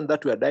concerned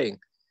that we are dying?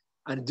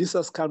 And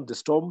Jesus calmed the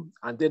storm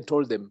and then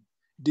told them,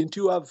 didn't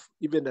you have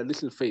even a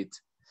little faith?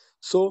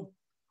 So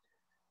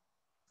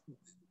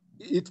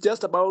it's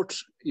just about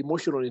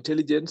emotional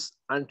intelligence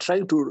and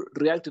trying to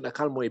react in a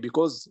calm way,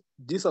 because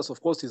Jesus,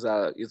 of course, is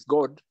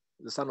God,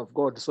 the Son of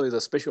God, so it's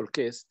a special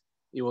case.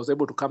 He was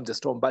able to calm the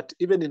storm. But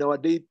even in our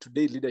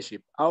day-to-day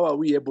leadership, how are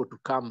we able to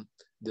calm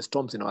the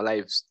storms in our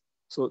lives?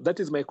 So that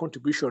is my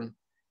contribution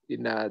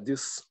in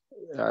this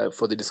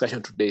for the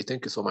discussion today.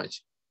 Thank you so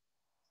much.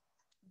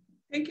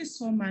 Thank you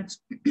so much.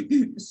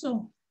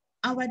 So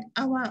our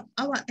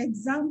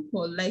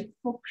example, like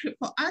for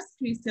us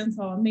Christians,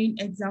 our main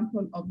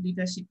example of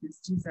leadership is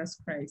Jesus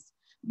Christ.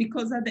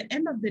 Because at the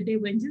end of the day,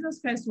 when Jesus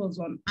Christ was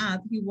on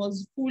earth, he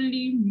was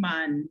fully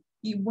man.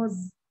 He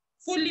was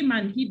fully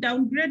man. He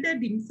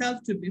downgraded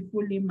himself to be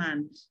fully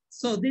man.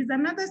 So there's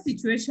another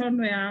situation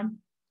where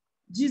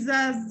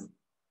Jesus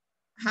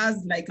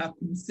has like a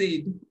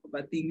crusade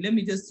of a thing. Let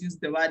me just use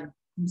the word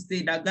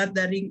crusade, a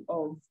gathering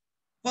of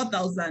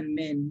 4,000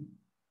 men.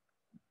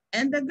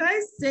 And the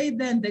guys say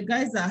then the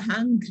guys are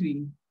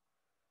hungry.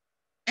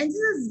 And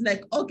Jesus is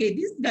like, okay,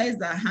 these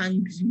guys are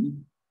hungry.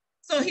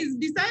 So his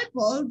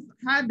disciples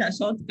had a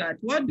shortcut.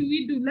 What do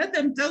we do? Let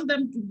them tell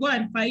them to go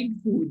and find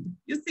food.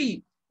 You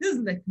see, this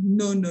is like,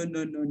 no.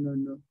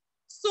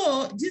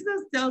 So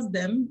Jesus tells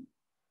them,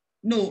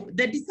 no,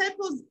 the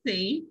disciples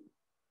say,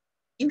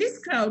 in this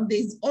crowd,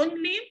 there's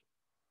only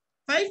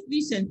 5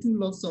 fish and 2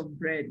 loaves of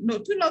bread. No,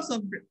 5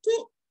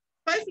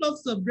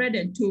 loaves of bread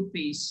and 2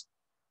 fish.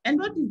 And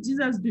what did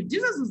Jesus do?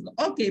 Jesus was,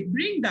 okay,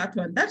 bring that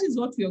one. That is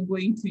what you're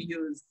going to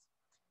use.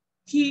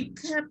 He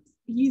kept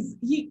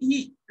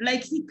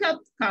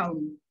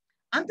calm.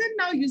 And then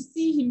now you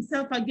see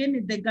himself again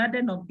in the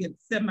Garden of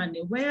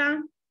Gethsemane,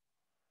 where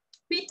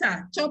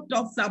Peter chopped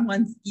off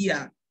someone's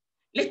ear.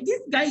 Like,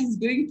 this guy is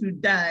going to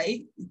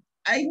die.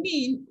 I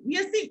mean, we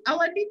are saying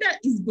our leader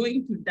is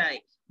going to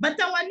die, but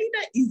our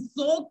leader is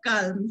so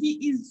calm.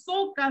 He is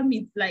so calm.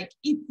 It's like,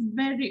 it's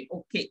very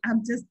okay.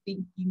 I'm just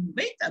thinking,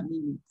 wait a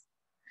minute.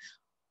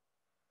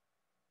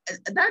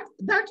 That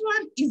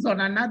one is on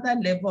another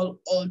level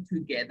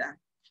altogether.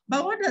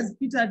 But what does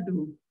Peter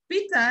do?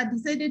 Peter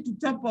decided to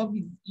chop off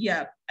his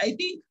ear. I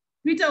think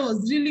Peter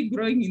was really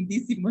growing in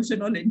this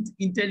emotional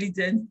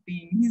intelligence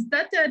thing. He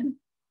started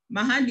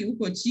mahali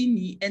uko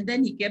chini, and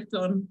then he kept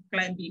on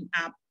climbing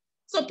up.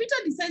 So Peter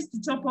decides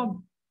to chop off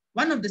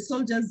one of the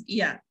soldiers'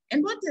 ear.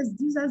 And what does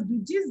Jesus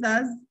do?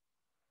 Jesus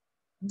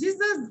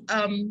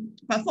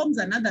performs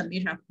another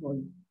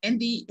miracle,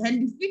 and he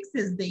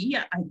fixes the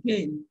ear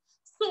again.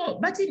 So,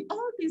 but in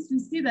all this, we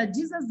see that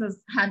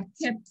Jesus had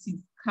kept his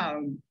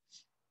calm.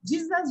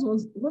 Jesus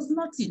was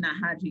not in a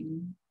hurry.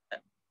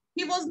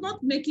 He was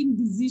not making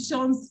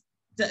decisions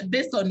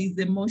based on his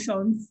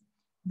emotions.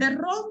 The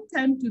wrong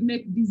time to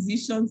make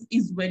decisions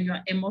is when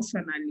you're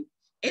emotionally.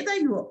 Either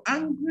you're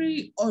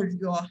angry or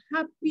you're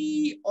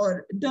happy,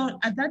 or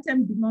at that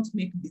time, do not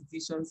make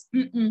decisions.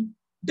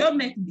 Don't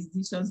make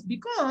decisions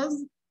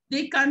because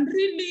they can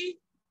really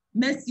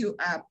mess you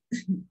up.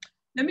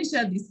 Let me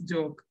share this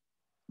joke.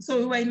 So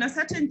we were in a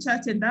certain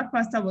church and that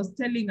pastor was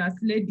telling us,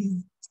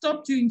 ladies,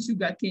 stop chewing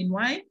sugarcane.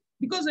 Why?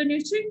 Because when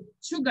you chew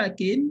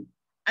sugarcane,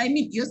 I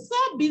mean, you're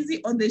so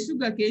busy on the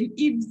sugarcane.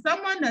 If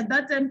someone at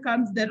that time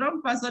comes, the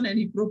wrong person, and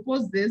he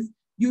proposes,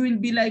 you will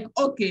be like,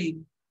 okay,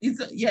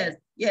 it's yes,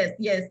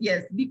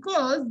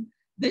 because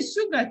the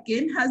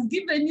sugarcane has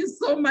given you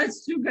so much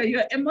sugar.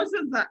 Your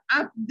emotions are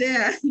up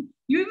there.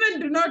 You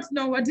even do not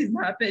know what is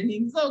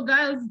happening. So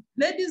girls,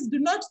 ladies, do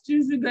not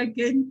chew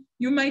sugarcane.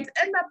 You might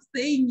end up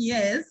saying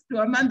yes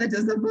to a man that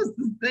you're supposed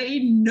to say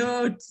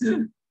no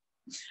to.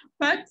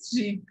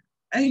 Patrick,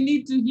 I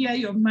need to hear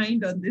your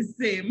mind on the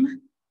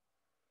same.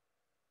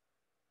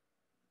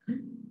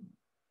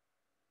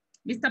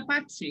 Mr.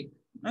 Patrick,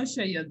 not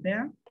sure you're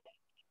there.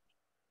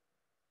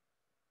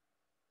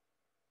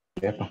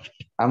 Yep,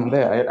 I'm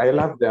there. I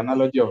love the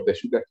analogy of the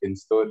sugarcane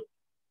story.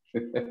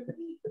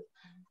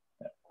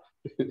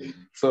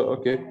 So,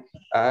 okay,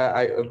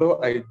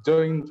 although I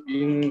joined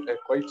in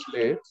quite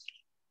late,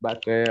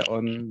 but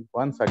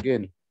once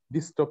again,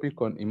 this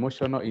topic on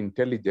emotional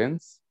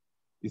intelligence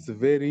is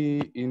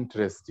very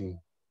interesting.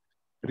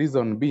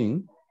 Reason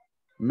being,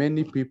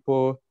 many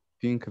people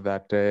think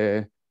that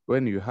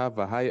when you have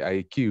a high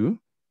IQ,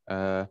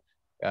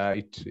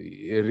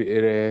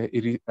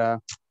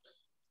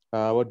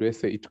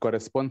 it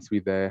corresponds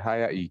with a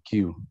higher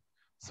EQ.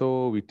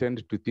 So we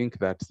tend to think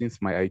that since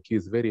my IQ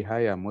is very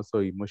high, I'm also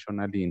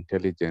emotionally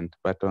intelligent.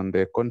 But on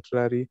the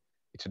contrary,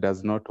 it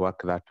does not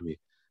work that way.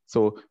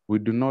 So we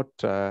do not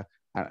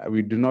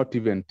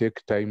even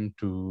take time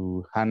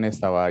to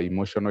harness our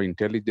emotional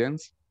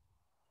intelligence.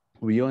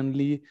 We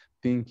only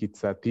think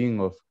it's a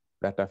thing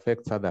that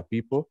affects other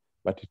people,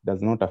 but it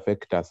does not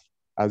affect us.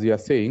 As you are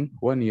saying,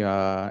 when you're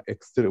on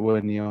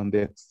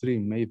the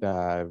extreme,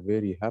 either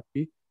very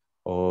happy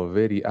or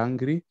very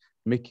angry,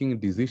 making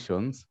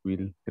decisions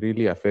will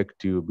really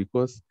affect you,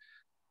 because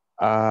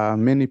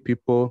many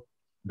people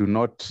do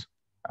not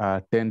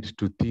tend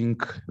to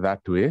think that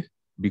way,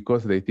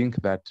 because they think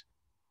that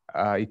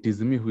it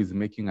is me who is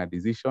making a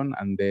decision,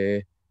 and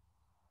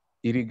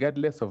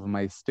regardless of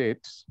my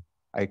state,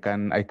 I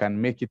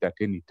can make it at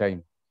any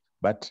time.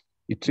 But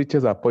it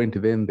reaches a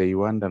point, then they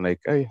wonder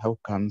like, hey, how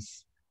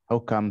comes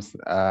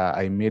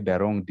I made a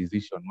wrong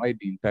decision? Why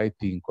didn't I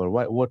think, or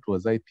what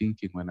was I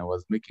thinking when I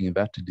was making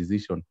that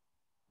decision?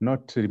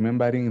 Not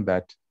remembering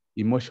that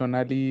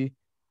emotionally,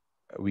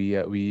 our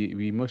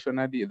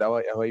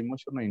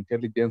emotional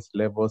intelligence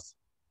levels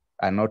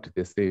are not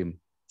the same.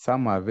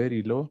 Some are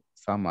very low,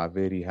 some are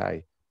very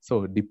high.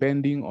 So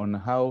depending on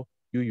how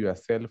you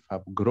yourself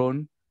have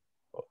grown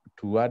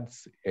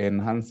towards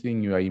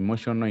enhancing your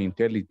emotional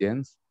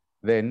intelligence,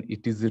 then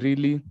it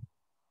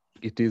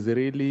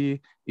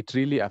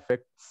really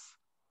affects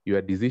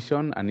your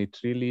decision, and it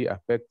really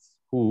affects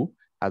who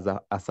as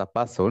a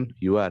person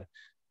you are.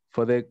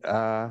 For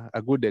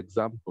a good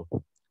example,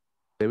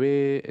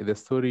 the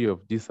story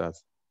of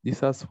Jesus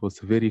was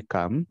very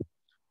calm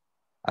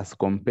as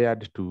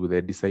compared to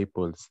the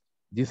disciples.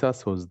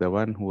 Jesus was the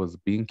one who was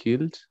being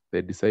killed.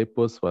 The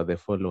disciples were the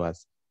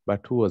followers.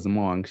 But who was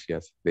more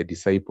anxious? The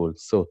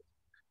disciples. So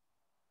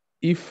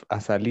if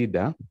as a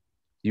leader,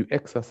 you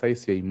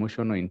exercise your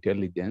emotional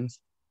intelligence,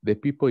 the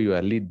people you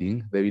are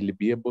leading, they will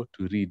be able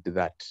to read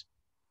that.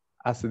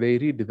 As they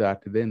read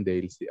that, then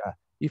they will see,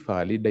 if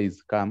our leader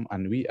is calm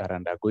and we are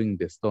undergoing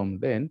the storm,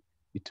 then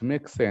it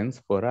makes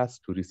sense for us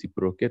to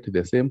reciprocate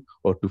the same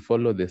or to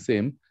follow the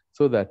same,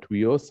 so that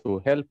we also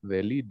help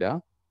the leader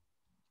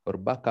or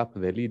back up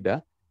the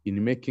leader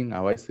in making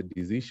a wise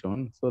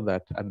decision, so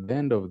that at the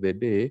end of the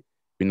day,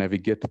 we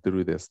navigate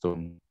through the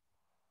storm.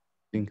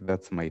 I think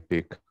that's my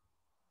take.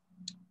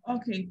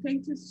 Okay,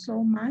 thank you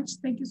so much.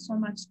 Thank you so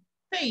much.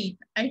 Faith,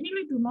 I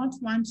really do not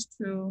want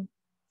to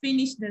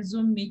finish the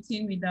Zoom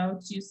meeting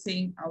without you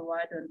saying a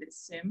word on the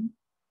same.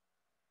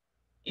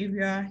 If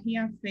you are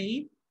here,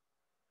 Faith.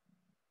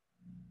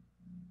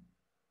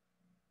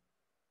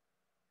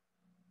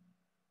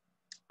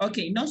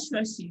 Okay, not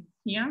sure she's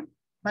here,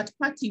 but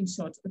parting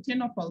shot,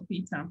 Otieno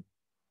Peter,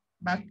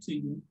 back to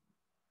you.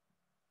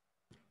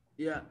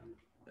 Yeah,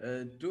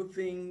 two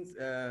things.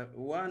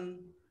 One,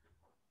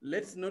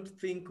 let's not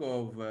think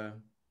of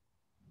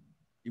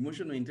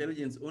emotional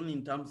intelligence only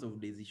in terms of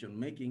decision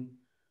making,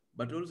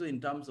 but also in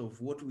terms of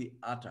what we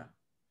utter.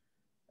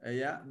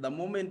 Yeah, the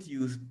moment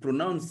you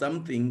pronounce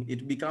something,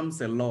 it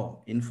becomes a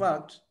law. In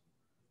fact,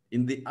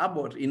 in the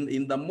abbot,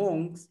 in the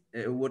monks,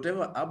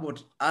 whatever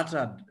abbot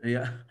uttered,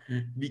 yeah,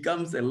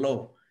 becomes a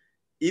law.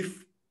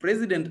 If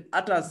president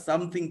utters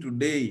something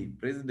today,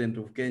 president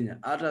of Kenya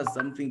utters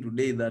something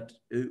today that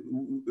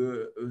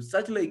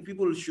such like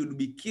people should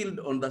be killed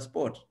on the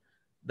spot,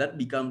 that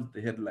becomes the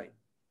headline.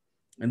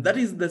 And that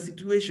is the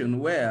situation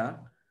where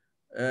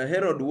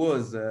Herod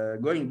was,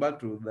 going back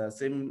to the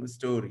same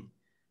story,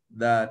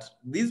 that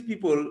these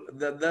people,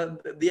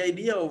 the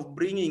idea of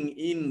bringing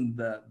in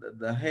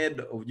the head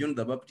of John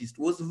the Baptist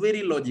was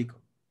very logical.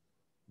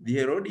 The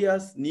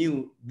Herodias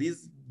knew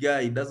this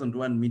guy doesn't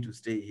want me to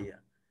stay here.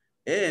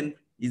 And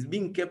he's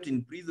being kept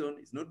in prison,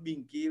 he's not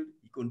being killed,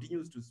 he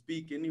continues to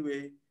speak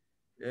anyway.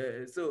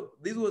 So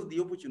this was the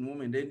opportune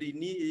moment, and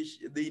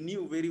they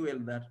knew very well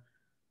that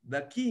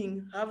the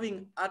king,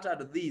 having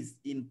uttered this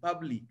in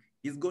public,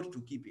 is got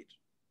to keep it.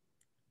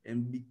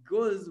 And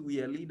because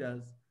we are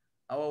leaders,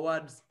 our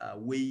words are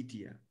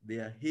weightier, they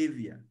are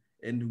heavier.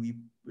 And we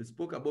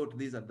spoke about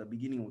this at the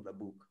beginning of the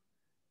book,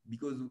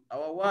 because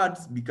our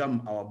words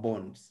become our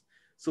bonds.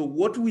 So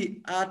what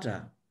we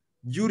utter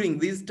during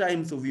these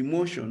times of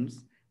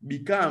emotions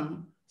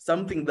become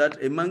something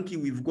that a monkey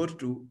we've got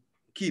to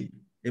keep,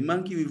 a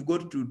monkey we've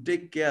got to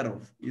take care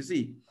of, you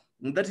see,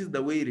 and that is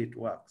the way it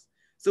works.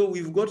 So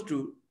we've got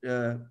to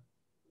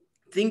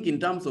think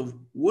in terms of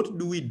what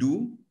do we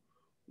do,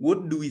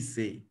 what do we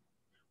say,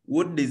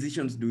 what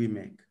decisions do we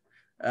make?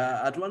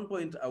 At one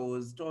point, I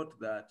was taught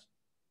that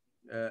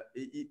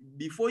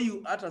before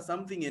you utter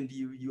something and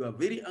you are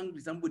very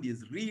angry, somebody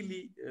has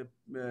really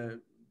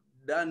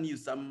done you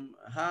some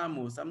harm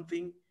or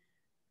something,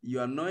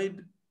 you're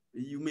annoyed,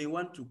 you may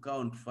want to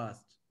count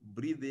first.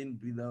 Breathe in,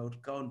 breathe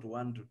out, count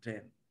 1 to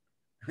 10.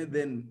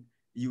 Then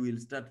you will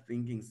start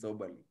thinking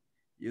soberly,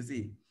 you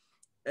see.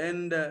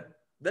 And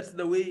that's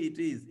the way it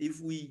is.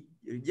 If we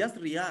just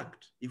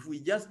react, if we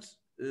just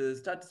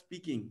start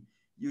speaking,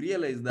 you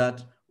realize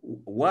that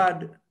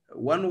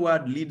one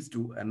word leads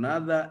to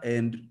another,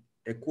 and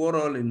a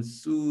quarrel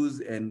ensues,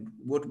 and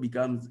what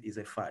becomes is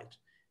a fight.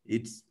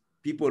 It's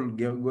people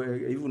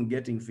even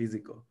getting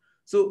physical.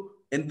 So,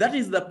 and that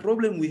is the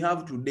problem we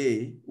have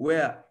today,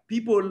 where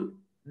people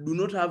do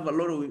not have a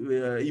lot of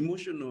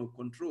emotional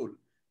control.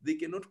 They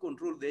cannot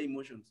control their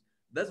emotions.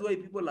 That's why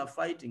people are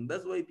fighting.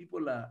 That's why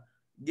people are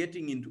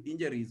getting into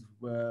injuries,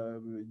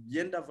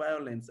 gender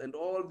violence, and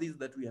all these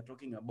that we are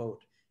talking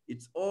about.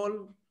 It's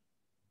all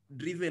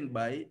driven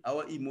by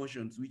our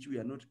emotions, which we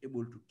are not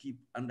able to keep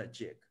under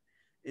check.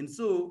 And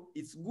so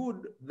it's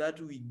good that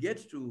we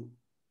get to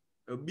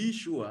be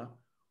sure,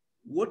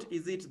 what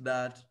is it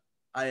that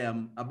I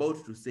am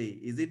about to say?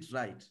 Is it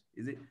right?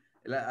 Is it,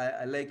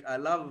 I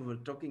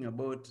love talking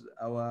about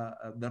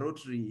the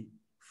Rotary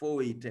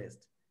 4-way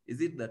test.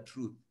 Is it the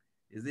truth?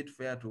 Is it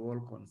fair to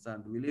all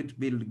concerned? Will it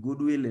build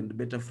goodwill and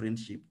better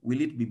friendship? Will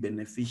it be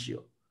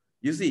beneficial?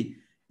 You see,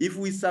 if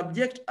we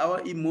subject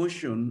our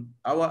emotion,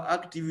 our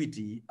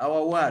activity,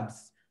 our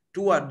words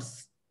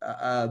towards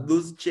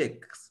those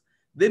checks,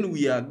 then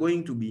we are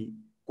going to be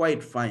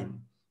quite fine.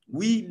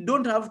 We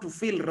don't have to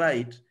feel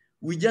right.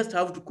 We just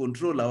have to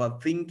control our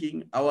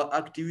thinking, our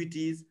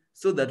activities,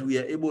 so that we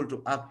are able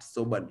to act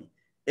soberly.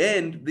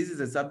 And this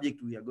is a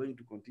subject we are going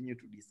to continue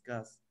to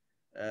discuss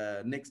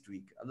next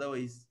week.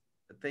 Otherwise,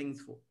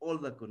 thanks for all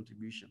the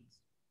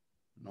contributions.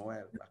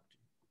 Noel, back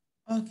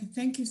to you. Okay,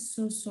 thank you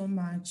so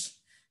much.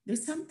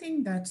 There's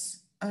something that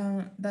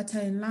that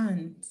I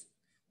learned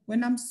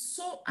when I'm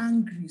so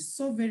angry,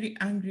 so very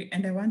angry,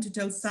 and I want to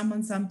tell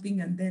someone something,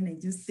 and then I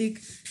just take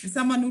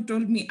someone who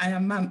told me I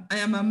am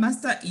a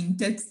master in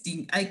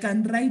texting. I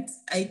can write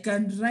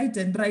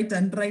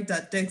and write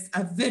a text,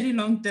 a very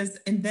long text,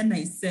 and then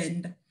I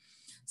send.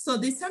 So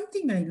there's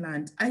something I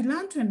learned. I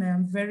learned when I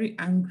am very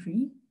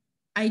angry,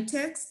 I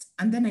text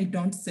and then I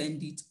don't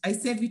send it. I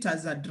save it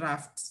as a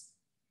draft.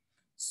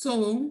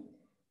 So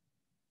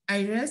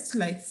I rest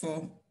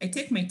I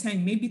take my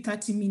time, maybe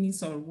 30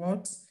 minutes or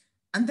what,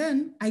 and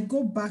then I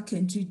go back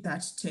and read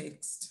that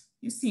text,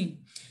 you see.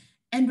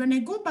 And when I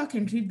go back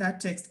and read that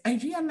text, I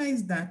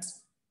realize that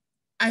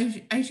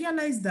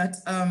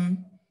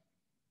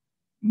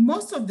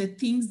most of the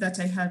things that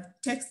I have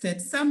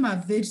texted, some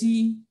are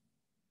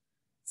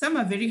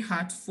very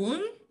hurtful,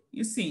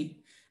 you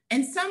see,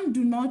 and some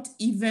do not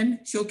even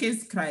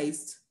showcase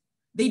Christ.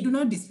 They do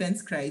not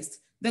dispense Christ.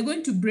 They're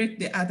going to break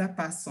the other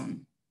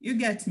person. You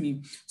get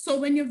me? So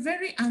when you're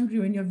very angry,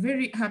 when you're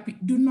very happy,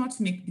 do not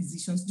make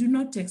decisions. Do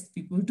not text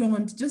people.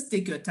 Don't. Just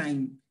take your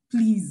time.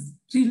 Please,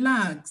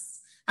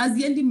 relax.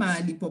 Haziendi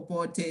mahali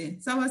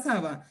popote. Sawa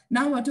sawa.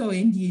 Now watu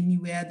hawaendi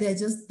anywhere. They're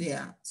just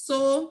there.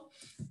 So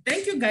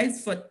thank you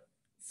guys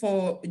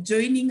for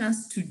joining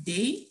us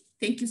today.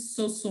 Thank you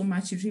so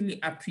much. I really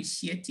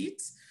appreciate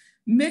it.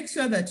 Make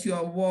sure that you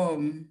are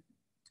warm.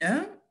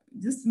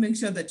 Just make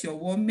sure that you're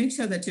warm. Make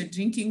sure that you're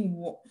drinking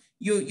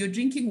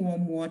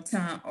warm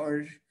water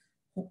or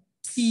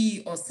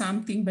tea or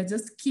something, but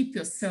just keep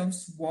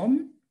yourselves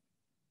warm.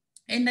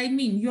 And I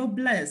mean, you're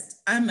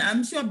blessed.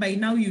 I'm sure by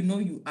now you know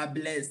you are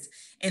blessed.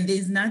 And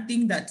there's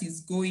nothing that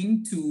is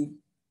going to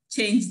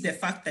change the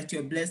fact that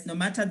you're blessed, no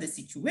matter the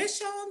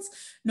situations,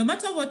 no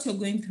matter what you're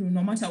going through,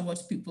 no matter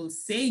what people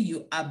say,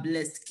 you are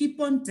blessed.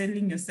 Keep on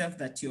telling yourself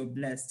that you're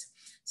blessed.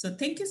 So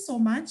thank you so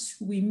much.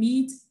 We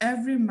meet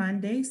every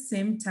Monday,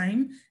 same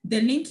time.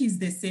 The link is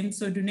the same,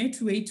 so do not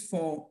wait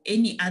for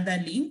any other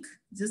link.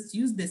 Just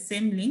use the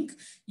same link.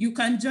 You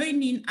can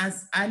join in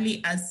as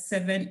early as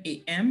 7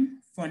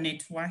 a.m. for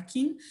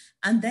networking.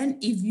 And then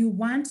if you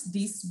want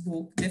this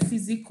book, the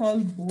physical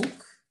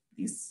book,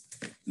 this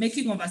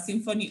Making of a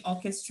Symphony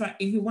Orchestra,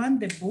 if you want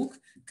the book,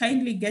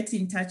 kindly get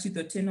in touch with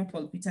Otieno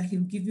Paul Peter.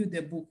 He'll give you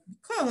the book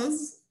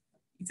because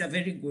it's a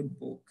very good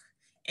book.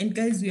 And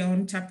guys, we are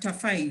on chapter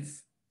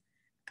 5.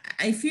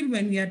 I feel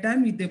when we are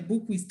done with the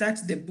book, we start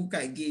the book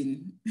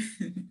again.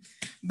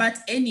 But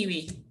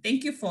anyway,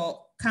 thank you for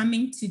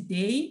coming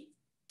today,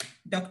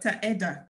 Dr. Eda.